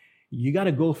enough. You got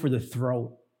to go for the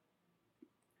throat.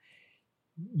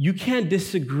 You can't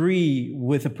disagree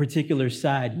with a particular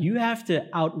side. You have to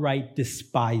outright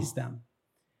despise them.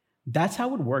 That's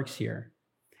how it works here.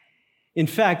 In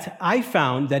fact, I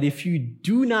found that if you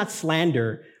do not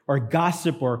slander or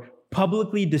gossip or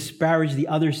publicly disparage the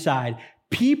other side,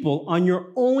 people on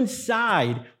your own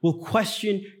side will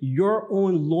question your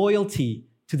own loyalty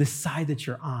to the side that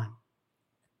you're on.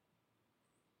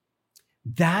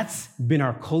 That's been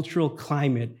our cultural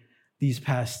climate these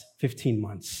past 15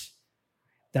 months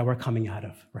that we're coming out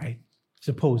of, right?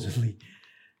 Supposedly.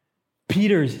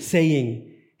 Peter's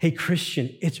saying, hey,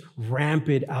 Christian, it's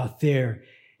rampant out there.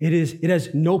 It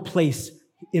has no place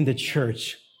in the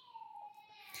church.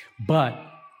 But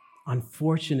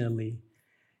unfortunately,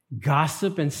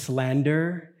 gossip and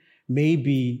slander may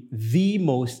be the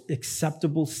most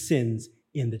acceptable sins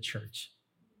in the church.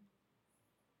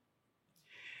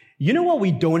 You know what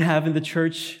we don't have in the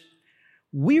church?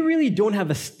 We really don't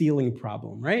have a stealing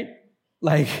problem, right?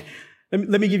 Like,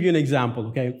 let me give you an example,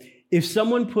 okay? If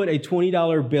someone put a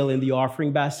 $20 bill in the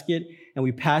offering basket and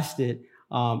we passed it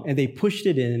and they pushed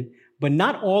it in, but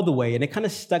not all the way, and it kind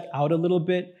of stuck out a little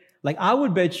bit, like, I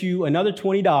would bet you another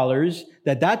 $20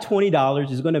 that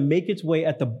 $20 is going to make its way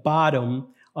at the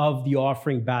bottom of the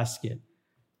offering basket.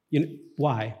 You know,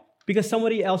 why? Because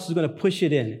somebody else is going to push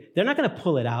it in. They're not going to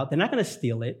pull it out. They're not going to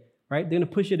steal it, right? They're going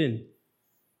to push it in.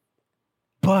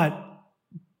 But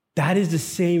that is the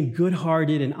same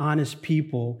good-hearted and honest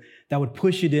people that would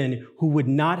push it in, who would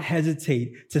not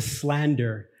hesitate to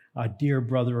slander a dear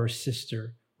brother or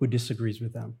sister who disagrees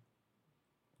with them.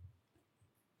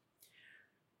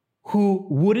 Who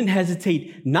wouldn't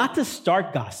hesitate not to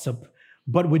start gossip,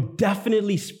 but would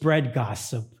definitely spread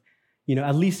gossip,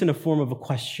 at least in the form of a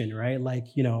question, right? Like,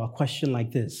 a question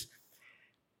like this.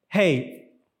 Hey,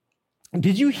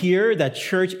 did you hear that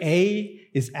church A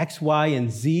is X, Y, and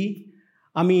Z?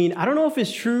 I mean, I don't know if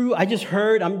it's true. I just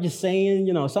heard, I'm just saying,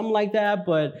 something like that.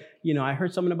 But, I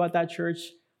heard something about that church.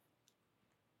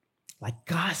 Like,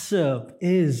 gossip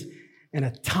is an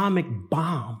atomic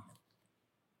bomb.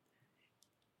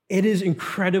 It is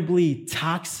incredibly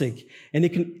toxic, and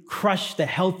it can crush the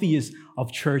healthiest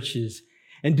of churches.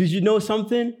 And did you know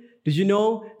something? Did you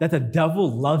know that the devil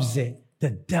loves it? The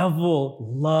devil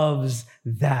loves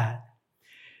that.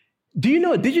 Do you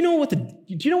know what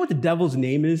the devil's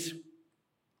name is?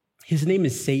 His name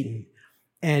is Satan.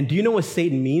 And do you know what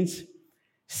Satan means?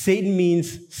 Satan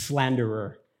means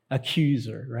slanderer,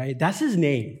 accuser, right? That's his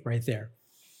name right there.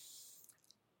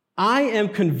 I am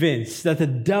convinced that the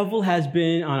devil has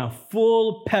been on a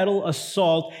full pedal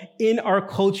assault in our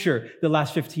culture the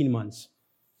last 15 months.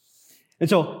 And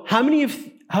so how many of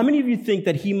you think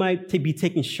that he might be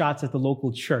taking shots at the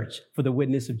local church for the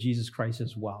witness of Jesus Christ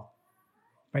as well?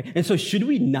 Right? And so should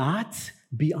we not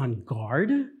be on guard?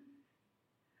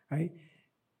 Right?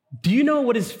 Do you know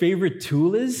what his favorite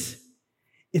tool is?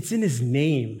 It's in his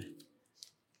name,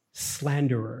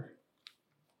 slanderer.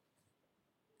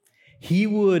 He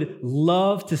would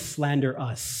love to slander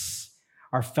us,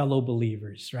 our fellow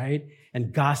believers, right?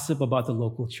 And gossip about the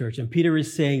local church. And Peter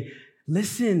is saying,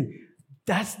 listen,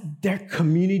 they're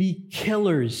community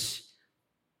killers.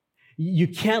 You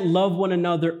can't love one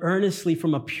another earnestly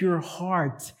from a pure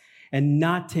heart and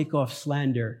not take off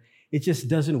slander. It just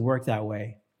doesn't work that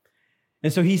way.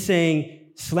 And so he's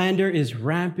saying slander is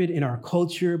rampant in our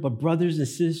culture, but brothers and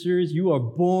sisters, you are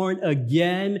born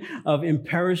again of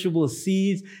imperishable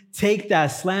seeds. Take that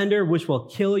slander, which will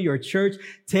kill your church.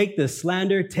 Take the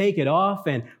slander, take it off,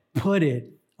 and put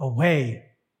it away.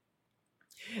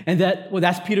 And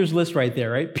that's Peter's list right there,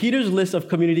 right? Peter's list of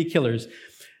community killers.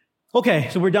 Okay,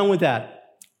 so we're done with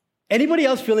that. Anybody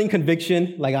else feeling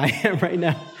conviction like I am right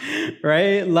now,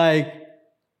 right? Like,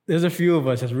 there's a few of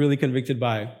us that's really convicted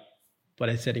by what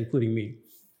I said, including me.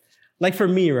 Like for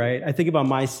me, right, I think about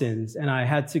my sins, and I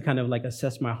had to kind of like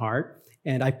assess my heart,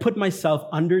 and I put myself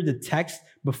under the text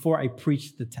before I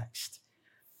preached the text.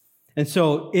 And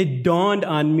so it dawned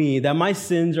on me that my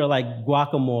sins are like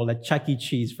guacamole, like Chuck E.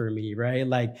 Cheese for me, right?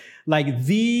 Like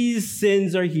these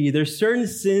sins are here. There's certain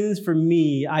sins for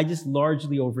me, I just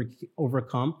largely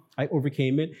overcome. I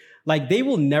overcame it. Like they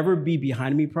will never be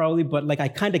behind me probably, but like I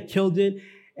kind of killed it,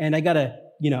 and I gotta,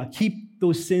 keep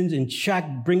those sins in check,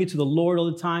 bring it to the Lord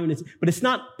all the time. But it's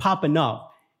not popping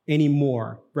up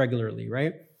anymore regularly,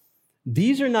 right?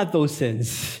 These are not those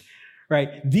sins,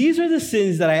 right? These are the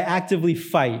sins that I actively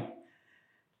fight.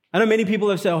 I know many people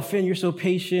have said, "Oh, Finn, you're so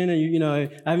patient, and I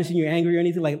haven't seen you angry or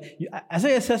anything." Like, as I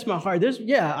assess my heart,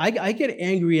 I get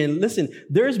angry, and listen,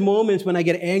 there's moments when I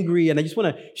get angry, and I just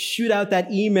want to shoot out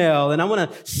that email, and I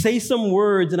want to say some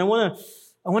words, and I want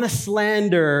to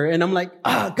slander, and I'm like,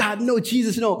 "Oh, God, no,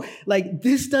 Jesus, no!" Like,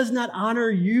 this does not honor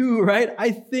you, right?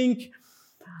 I think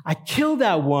I killed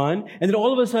that one, and then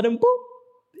all of a sudden, boop,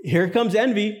 here comes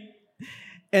envy.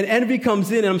 And envy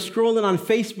comes in, and I'm scrolling on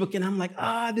Facebook, and I'm like,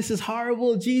 this is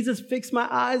horrible. Jesus, fix my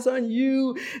eyes on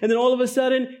you. And then all of a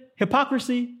sudden,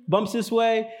 hypocrisy bumps this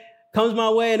way, comes my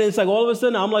way, and it's like all of a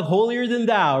sudden, I'm like holier than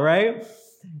thou, right?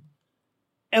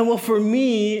 And well, for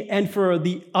me and for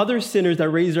the other sinners that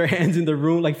raise their hands in the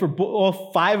room, like for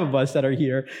all 5 of us that are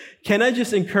here, can I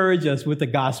just encourage us with the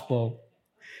gospel,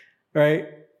 right?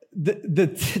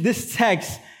 This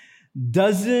text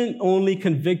doesn't only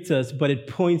convict us, but it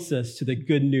points us to the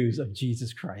good news of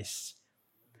Jesus Christ.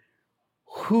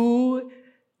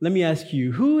 Let me ask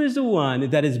you, who is the one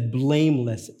that is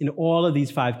blameless in all of these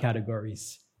 5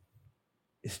 categories?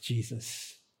 It's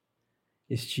Jesus.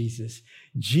 It's Jesus.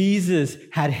 Jesus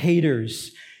had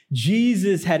haters.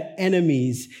 Jesus had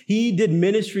enemies. He did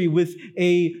ministry with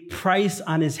a price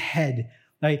on his head.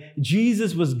 Like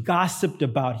Jesus was gossiped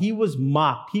about. He was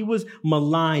mocked. He was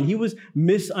maligned. He was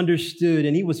misunderstood,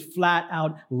 and he was flat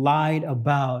out lied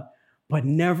about. But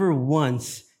never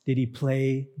once did he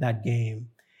play that game.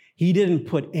 He didn't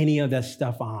put any of that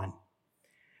stuff on.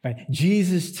 Right?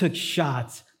 Jesus took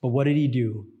shots, but what did he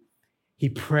do? He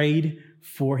prayed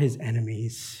for his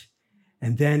enemies.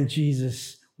 And then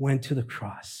Jesus went to the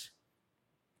cross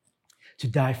to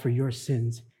die for your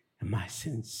sins and my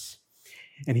sins.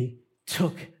 And he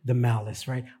took the malice,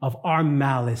 right? Of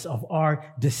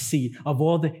our deceit, of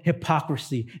all the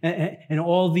hypocrisy and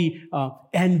all the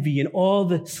envy and all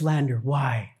the slander.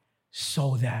 Why?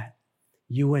 So that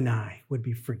you and I would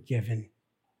be forgiven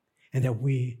and that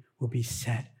we will be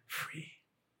set free.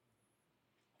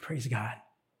 Praise God.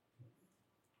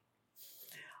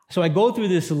 So I go through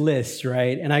this list,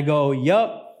 right? And I go,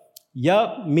 yup,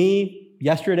 me,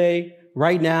 yesterday,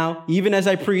 right now, even as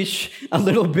I preach a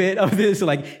little bit of this,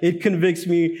 like it convicts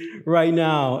me right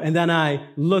now. And then I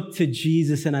look to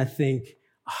Jesus and I think,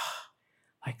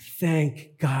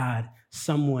 thank God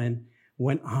someone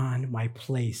went on my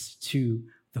place to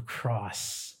the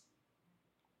cross.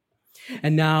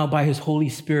 And now by his Holy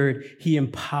Spirit, he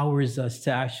empowers us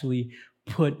to actually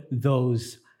put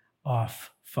those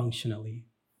off functionally,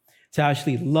 to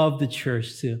actually love the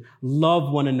church, to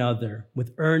love one another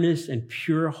with earnest and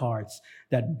pure hearts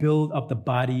that build up the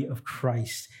body of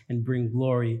Christ and bring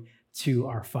glory to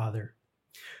our Father.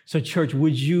 So church,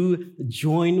 would you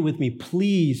join with me,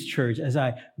 please, church, as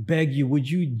I beg you, would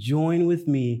you join with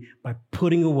me by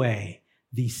putting away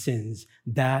these sins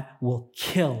that will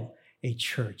kill a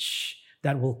church,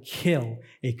 that will kill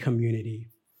a community?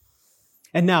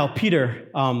 And now Peter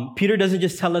doesn't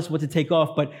just tell us what to take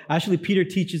off, but actually Peter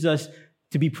teaches us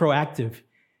to be proactive,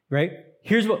 right?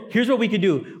 Here's what we could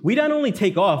do. We not only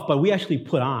take off, but we actually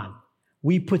put on.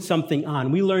 We put something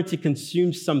on. We learn to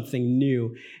consume something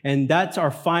new. And that's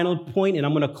our final point, and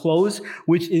I'm going to close,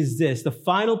 which is this. The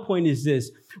final point is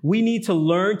this. We need to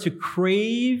learn to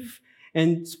crave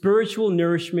and spiritual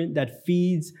nourishment that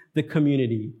feeds the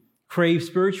community. Crave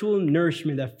spiritual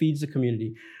nourishment that feeds the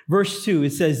community. Verse 2,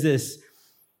 it says this.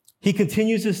 He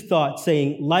continues his thought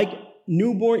saying, like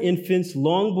newborn infants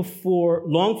long for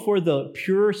the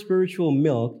pure spiritual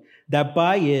milk, that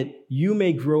by it you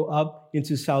may grow up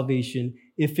into salvation,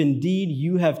 if indeed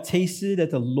you have tasted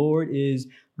that the Lord is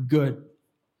good.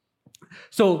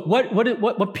 So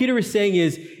what Peter is saying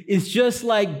is just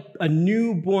like a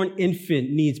newborn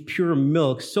infant needs pure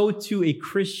milk, so too a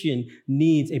Christian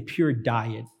needs a pure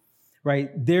diet, right?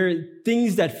 There are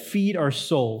things that feed our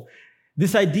soul.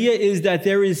 This idea is that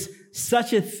there is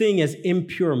such a thing as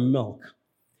impure milk.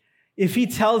 If he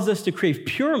tells us to crave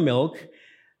pure milk,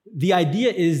 the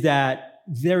idea is that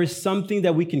there is something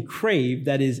that we can crave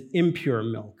that is impure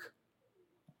milk.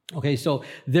 Okay, so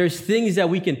there's things that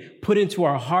we can put into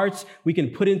our hearts, we can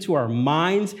put into our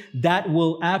minds that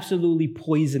will absolutely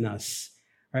poison us,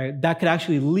 right? That could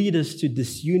actually lead us to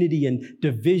disunity and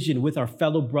division with our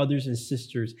fellow brothers and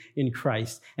sisters in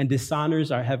Christ and dishonors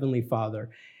our Heavenly Father,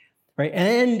 right?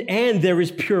 And there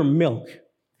is pure milk.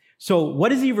 So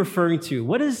what is he referring to?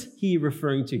 What is he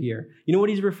referring to here? You know what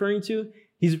he's referring to?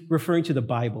 He's referring to the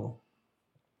Bible.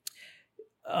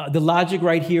 The logic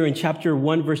right here in chapter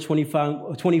 1, verse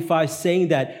 25, saying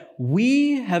that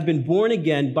we have been born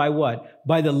again by what?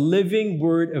 By the living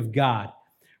word of God,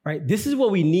 right? This is what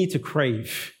we need to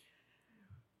crave.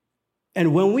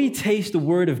 And when we taste the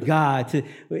word of God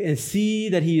and see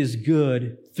that he is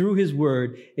good through his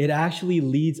word, it actually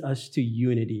leads us to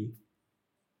unity.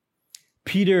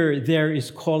 Peter there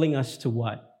is calling us to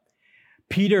what?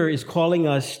 Peter is calling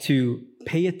us to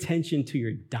pay attention to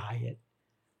your diet.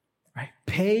 Right?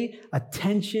 Pay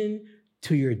attention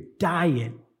to your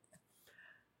diet.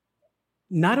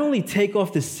 Not only take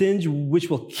off the sins which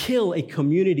will kill a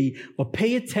community, but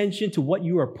pay attention to what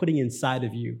you are putting inside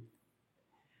of you.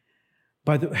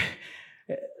 By the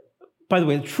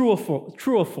way, true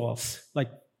or false? Like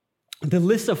the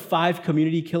list of 5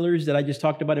 community killers that I just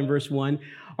talked about in verse 1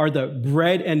 are the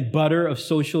bread and butter of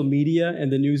social media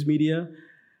and the news media.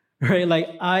 Right? Like,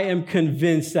 I am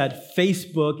convinced that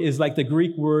Facebook is like the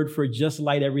Greek word for just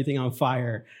light everything on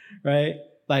fire, right?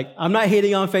 Like, I'm not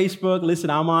hating on Facebook. Listen,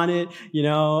 I'm on it.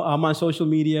 I'm on social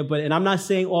media, and I'm not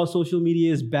saying all social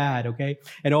media is bad, okay?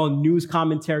 And all news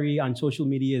commentary on social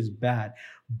media is bad.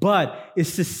 But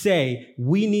it's to say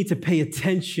we need to pay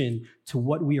attention to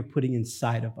what we are putting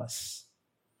inside of us.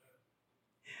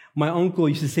 My uncle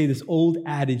used to say this old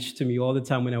adage to me all the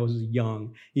time when I was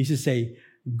young. He used to say,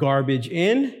 garbage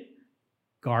in,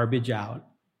 garbage out.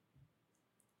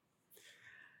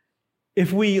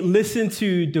 If we listen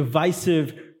to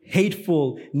divisive,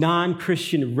 hateful,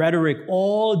 non-Christian rhetoric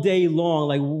all day long,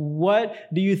 like what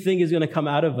do you think is going to come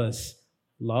out of us?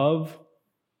 Love,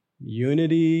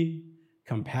 unity,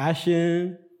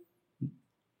 compassion?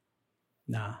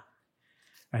 Nah,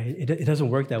 right? It doesn't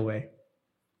work that way.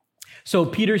 So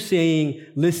Peter's saying,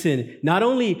 listen, not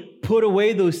only put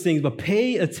away those things, but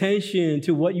pay attention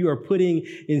to what you are putting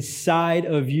inside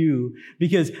of you,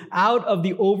 because out of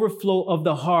the overflow of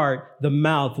the heart, the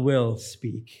mouth will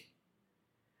speak.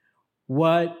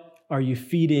 What are you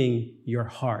feeding your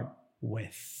heart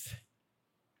with?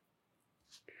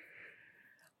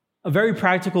 A very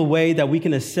practical way that we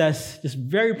can assess, just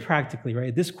very practically,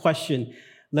 right? This question,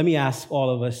 let me ask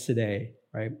all of us today,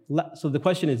 right? So the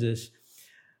question is this.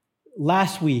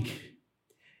 Last week,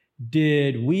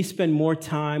 did we spend more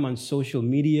time on social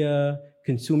media,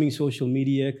 consuming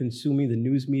the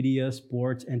news media,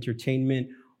 sports, entertainment,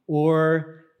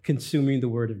 or consuming the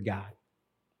Word of God?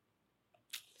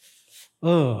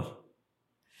 Oh.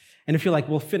 And if you're like,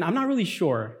 well, Finn, I'm not really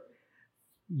sure.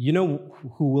 You know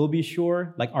who will be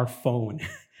sure? Like our phone.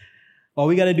 All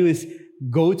we got to do is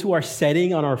go to our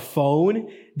setting on our phone.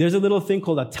 There's a little thing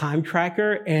called a time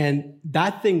tracker, and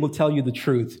that thing will tell you the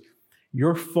truth.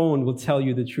 Your phone will tell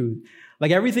you the truth.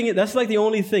 Like everything, that's like the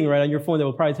only thing, right, on your phone that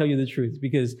will probably tell you the truth,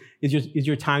 because it's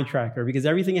your time tracker, because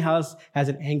everything else has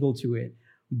an angle to it.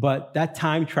 But that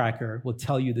time tracker will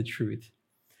tell you the truth.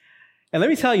 And let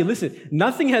me tell you, listen,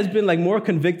 nothing has been like more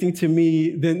convicting to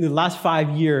me than the last 5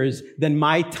 years than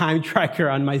my time tracker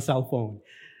on my cell phone.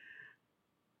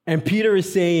 And Peter is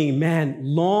saying, man,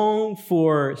 long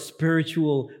for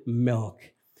spiritual milk.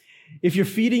 If you're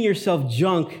feeding yourself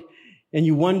junk, and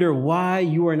you wonder why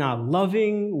you are not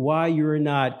loving, why you are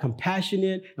not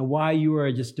compassionate, and why you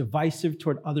are just divisive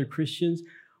toward other Christians,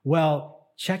 well,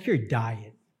 check your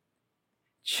diet.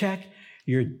 Check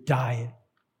your diet.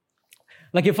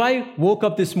 Like if I woke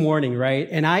up this morning, right,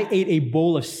 and I ate a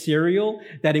bowl of cereal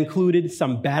that included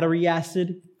some battery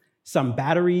acid, some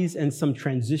batteries, and some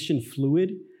transition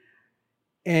fluid,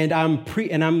 and I'm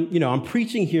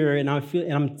preaching here, and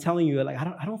I'm telling you, like,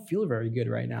 I don't feel very good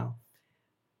right now.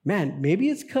 Man, maybe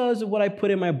it's because of what I put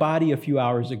in my body a few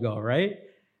hours ago, right?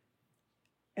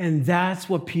 And that's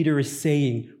what Peter is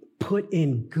saying. Put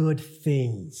in good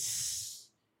things.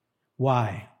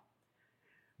 Why?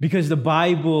 because the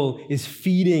Bible is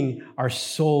feeding our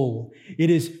soul. It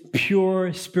is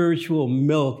pure spiritual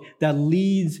milk that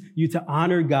leads you to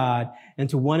honor God and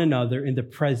to one another in the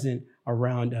present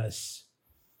around us.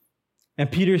 And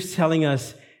Peter's telling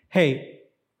us, hey,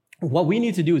 what we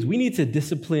need to do is we need to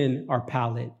discipline our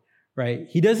palate, right?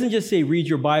 He doesn't just say read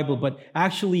your Bible, but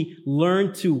actually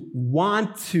learn to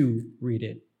want to read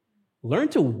it. Learn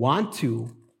to want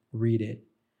to read it.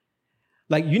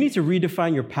 Like, you need to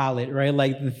redefine your palate, right?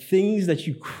 Like the things that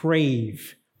you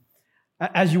crave.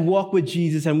 As you walk with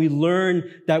Jesus and we learn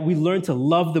to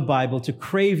love the Bible, to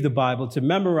crave the Bible, to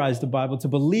memorize the Bible, to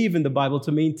believe in the Bible,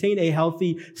 to maintain a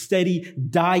healthy, steady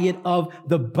diet of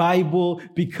the Bible,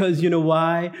 because you know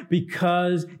why?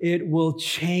 Because it will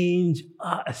change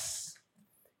us.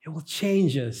 It will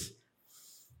change us.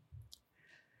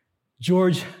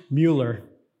 George Mueller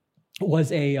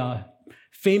was a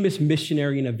famous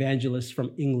missionary and evangelist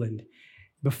from England.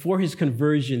 Before his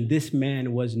conversion, this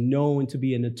man was known to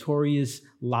be a notorious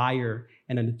liar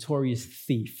and a notorious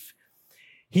thief.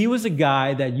 He was a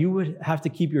guy that you would have to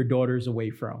keep your daughters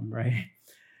away from, right?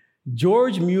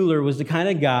 George Mueller was the kind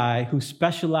of guy who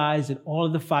specialized in all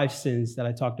of the 5 sins that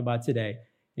I talked about today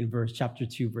in chapter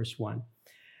 2, verse 1.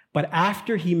 But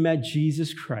after he met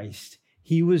Jesus Christ,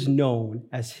 he was known,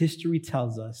 as history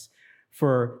tells us,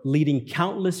 for leading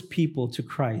countless people to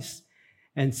Christ,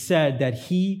 and said that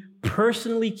he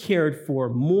personally cared for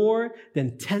more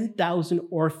than 10,000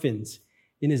 orphans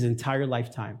in his entire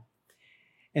lifetime.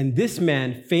 And this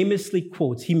man famously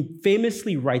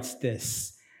writes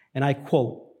this, and I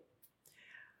quote,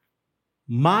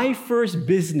 "My first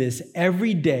business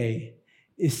every day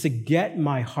is to get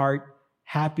my heart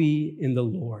happy in the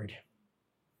Lord."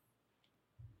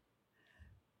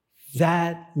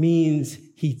 That means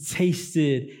he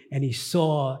tasted and he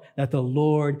saw that the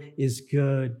Lord is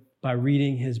good by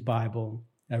reading his Bible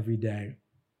every day.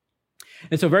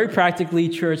 And so very practically,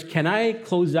 church, can I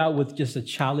close out with just a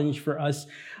challenge for us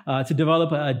to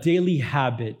develop a daily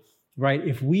habit, right?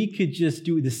 If we could just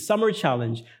do the summer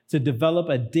challenge to develop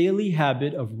a daily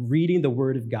habit of reading the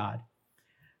Word of God,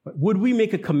 would we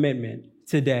make a commitment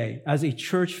today as a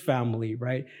church family,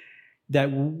 right? That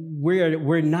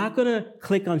we're not going to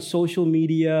click on social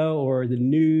media or the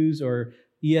news or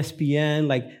ESPN.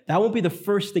 Like, that won't be the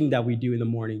first thing that we do in the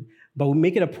morning, but we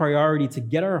make it a priority to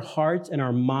get our hearts and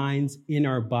our minds in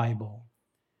our Bible,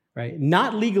 right?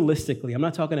 Not legalistically. I'm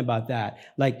not talking about that.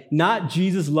 Like, not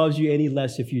Jesus loves you any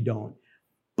less if you don't,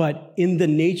 but in the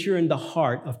nature and the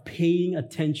heart of paying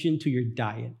attention to your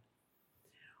diet.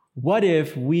 What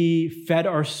if we fed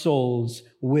our souls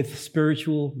with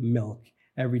spiritual milk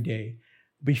every day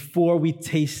before we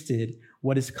tasted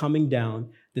what is coming down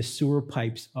the sewer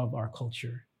pipes of our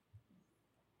culture?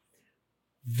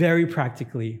 Very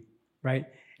practically, right?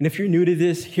 And if you're new to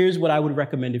this, here's what I would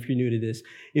recommend if you're new to this.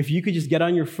 If you could just get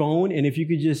on your phone and if you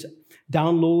could just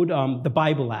download the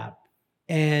Bible app.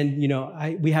 And, you know,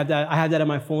 I have that on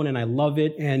my phone and I love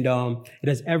it. And it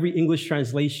has every English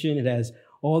translation. It has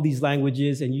all these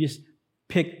languages and you just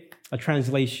pick a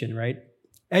translation, right?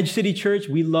 Edge City Church,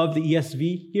 we love the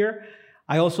ESV here.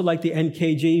 I also like the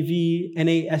NKJV,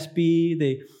 NASB,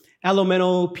 the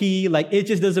LMNOP. Like, it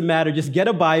just doesn't matter. Just get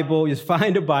a Bible, just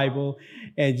find a Bible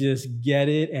and just get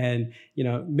it. And, you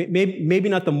know, maybe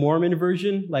not the Mormon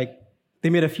version. Like, they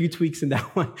made a few tweaks in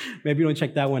that one. Maybe don't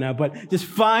check that one out. But just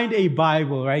find a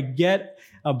Bible, right? Get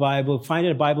a Bible. Find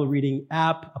a Bible reading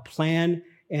app, a plan.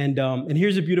 And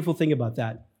here's the beautiful thing about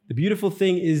that. The beautiful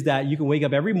thing is that you can wake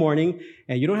up every morning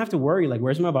and you don't have to worry, like,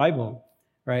 where's my Bible,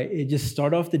 right? It just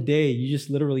start off the day. You just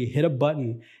literally hit a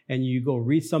button and you go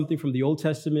read something from the Old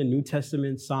Testament, New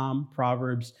Testament, Psalm,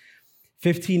 Proverbs.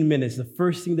 15 minutes, the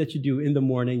first thing that you do in the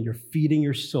morning, you're feeding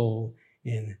your soul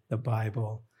in the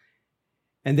Bible.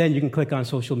 And then you can click on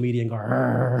social media and go,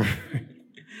 "Arr."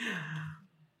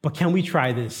 But can we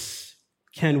try this?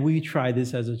 Can we try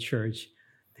this as a church?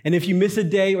 And if you miss a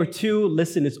day or two,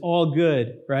 listen, it's all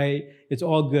good, right? It's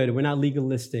all good. We're not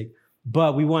legalistic,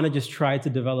 but we want to just try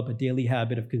to develop a daily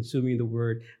habit of consuming the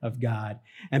Word of God.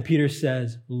 And Peter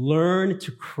says, learn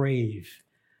to crave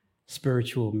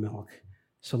spiritual milk.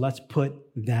 So let's put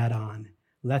that on.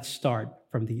 Let's start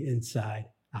from the inside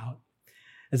out.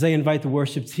 As I invite the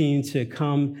worship team to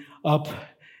come up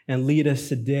and lead us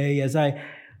today, as I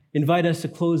invite us to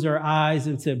close our eyes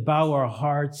and to bow our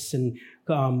hearts, and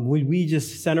would we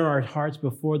just center our hearts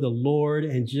before the Lord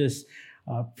and just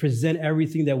present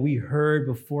everything that we heard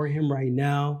before Him right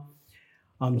now?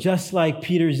 Just like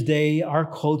Peter's day, our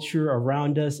culture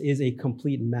around us is a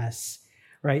complete mess,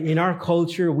 right? In our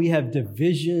culture, we have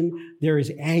division, there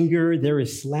is anger, there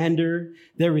is slander,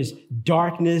 there is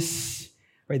darkness,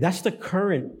 right? That's the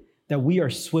current that we are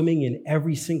swimming in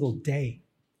every single day.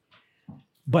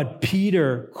 But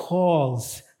Peter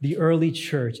calls the early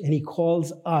church, and he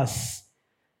calls us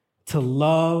to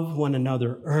love one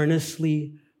another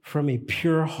earnestly from a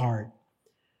pure heart,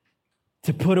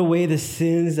 to put away the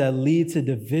sins that lead to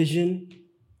division,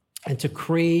 and to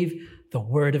crave the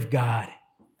word of God.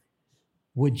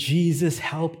 Would Jesus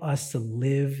help us to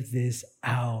live this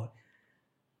out?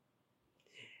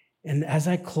 And as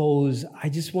I close, I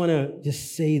just want to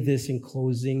just say this in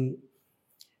closing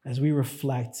as we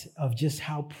reflect of just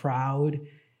how proud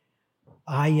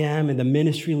I am and the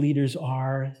ministry leaders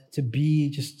are to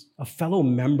be just a fellow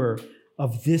member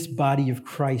of this body of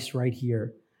Christ right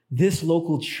here, this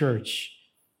local church.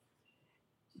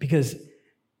 Because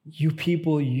you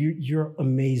people, you're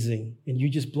amazing, and you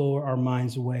just blow our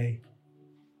minds away.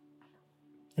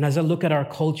 And as I look at our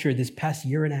culture this past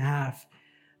year and a half,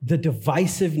 the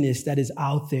divisiveness that is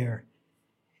out there,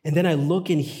 and then I look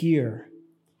in here,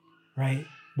 right,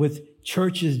 with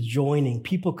churches joining,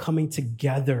 people coming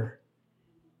together,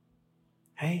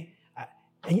 right?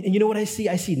 And you know what I see?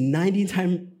 I see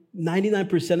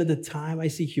 99% of the time, I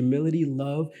see humility,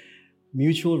 love,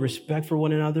 mutual respect for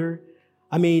one another.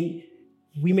 I mean,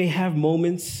 we may have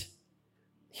moments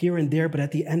here and there, but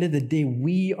at the end of the day,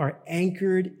 we are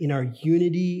anchored in our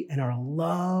unity and our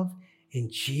love in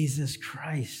Jesus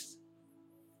Christ.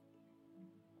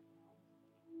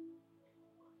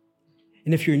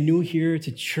 And if you're new here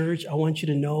to church, I want you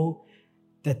to know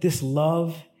that this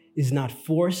love is not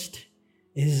forced.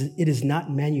 It is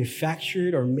not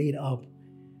manufactured or made up.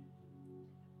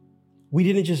 We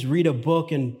didn't just read a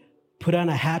book and put on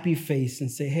a happy face and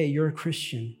say, hey, you're a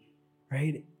Christian,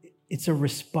 right? It's a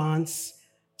response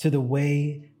to the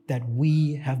way that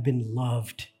we have been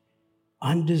loved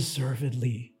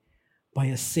undeservedly by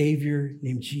a Savior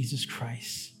named Jesus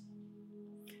Christ.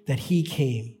 That he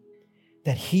came,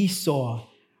 that he saw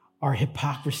our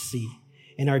hypocrisy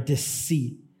and our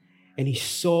deceit, and he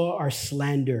saw our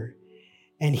slander,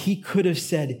 and he could have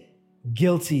said,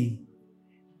 guilty,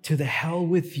 to the hell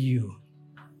with you.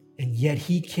 And yet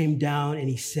he came down and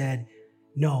he said,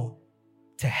 no,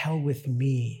 to hell with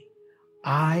me.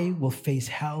 I will face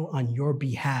hell on your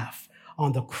behalf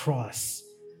on the cross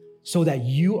so that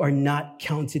you are not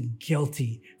counted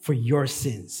guilty for your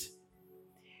sins.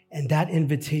 And that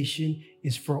invitation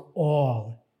is for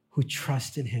all who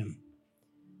trust in him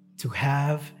to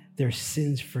have their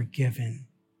sins forgiven.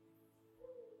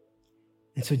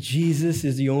 And so Jesus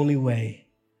is the only way,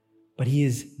 but he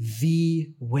is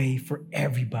the way for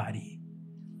everybody.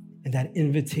 And that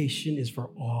invitation is for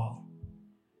all.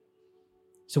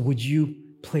 So would you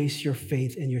place your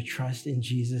faith and your trust in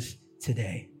Jesus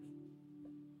today?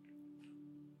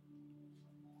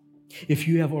 If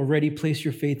you have already placed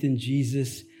your faith in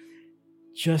Jesus,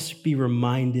 just be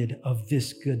reminded of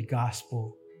this good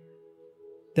gospel,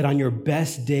 that on your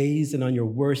best days and on your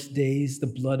worst days, the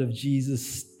blood of Jesus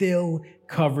still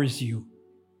covers you.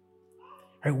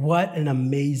 Right? What an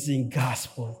amazing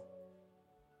gospel.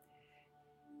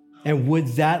 And would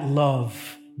that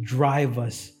love drive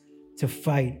us to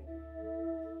fight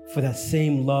for that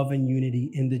same love and unity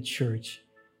in the church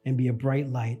and be a bright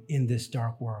light in this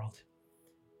dark world?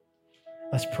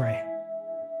 Let's pray.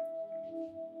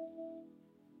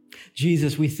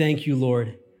 Jesus, we thank you,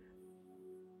 Lord,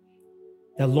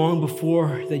 that long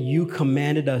before that you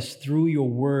commanded us through your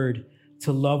word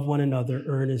to love one another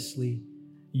earnestly,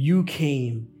 you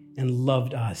came and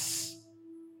loved us.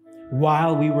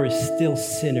 While we were still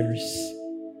sinners,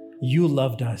 you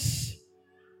loved us.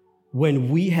 When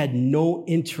we had no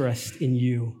interest in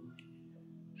you,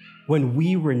 when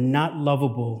we were not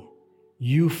lovable,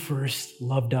 you first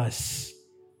loved us.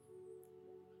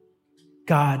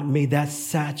 God, may that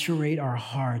saturate our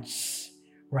hearts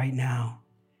right now.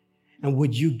 And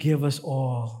would you give us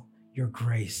all your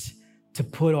grace to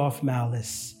put off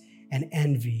malice and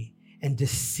envy and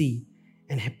deceit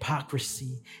and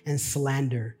hypocrisy and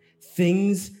slander,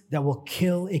 things that will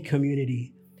kill a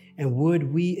community. And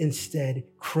would we instead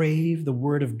crave the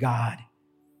word of God?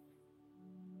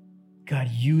 God,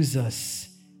 use us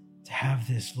to have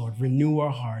this, Lord. Renew our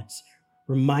hearts,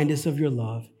 remind us of your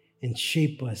love, and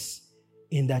shape us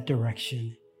in that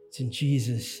direction. It's in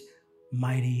Jesus'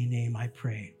 mighty name I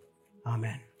pray.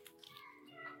 Amen.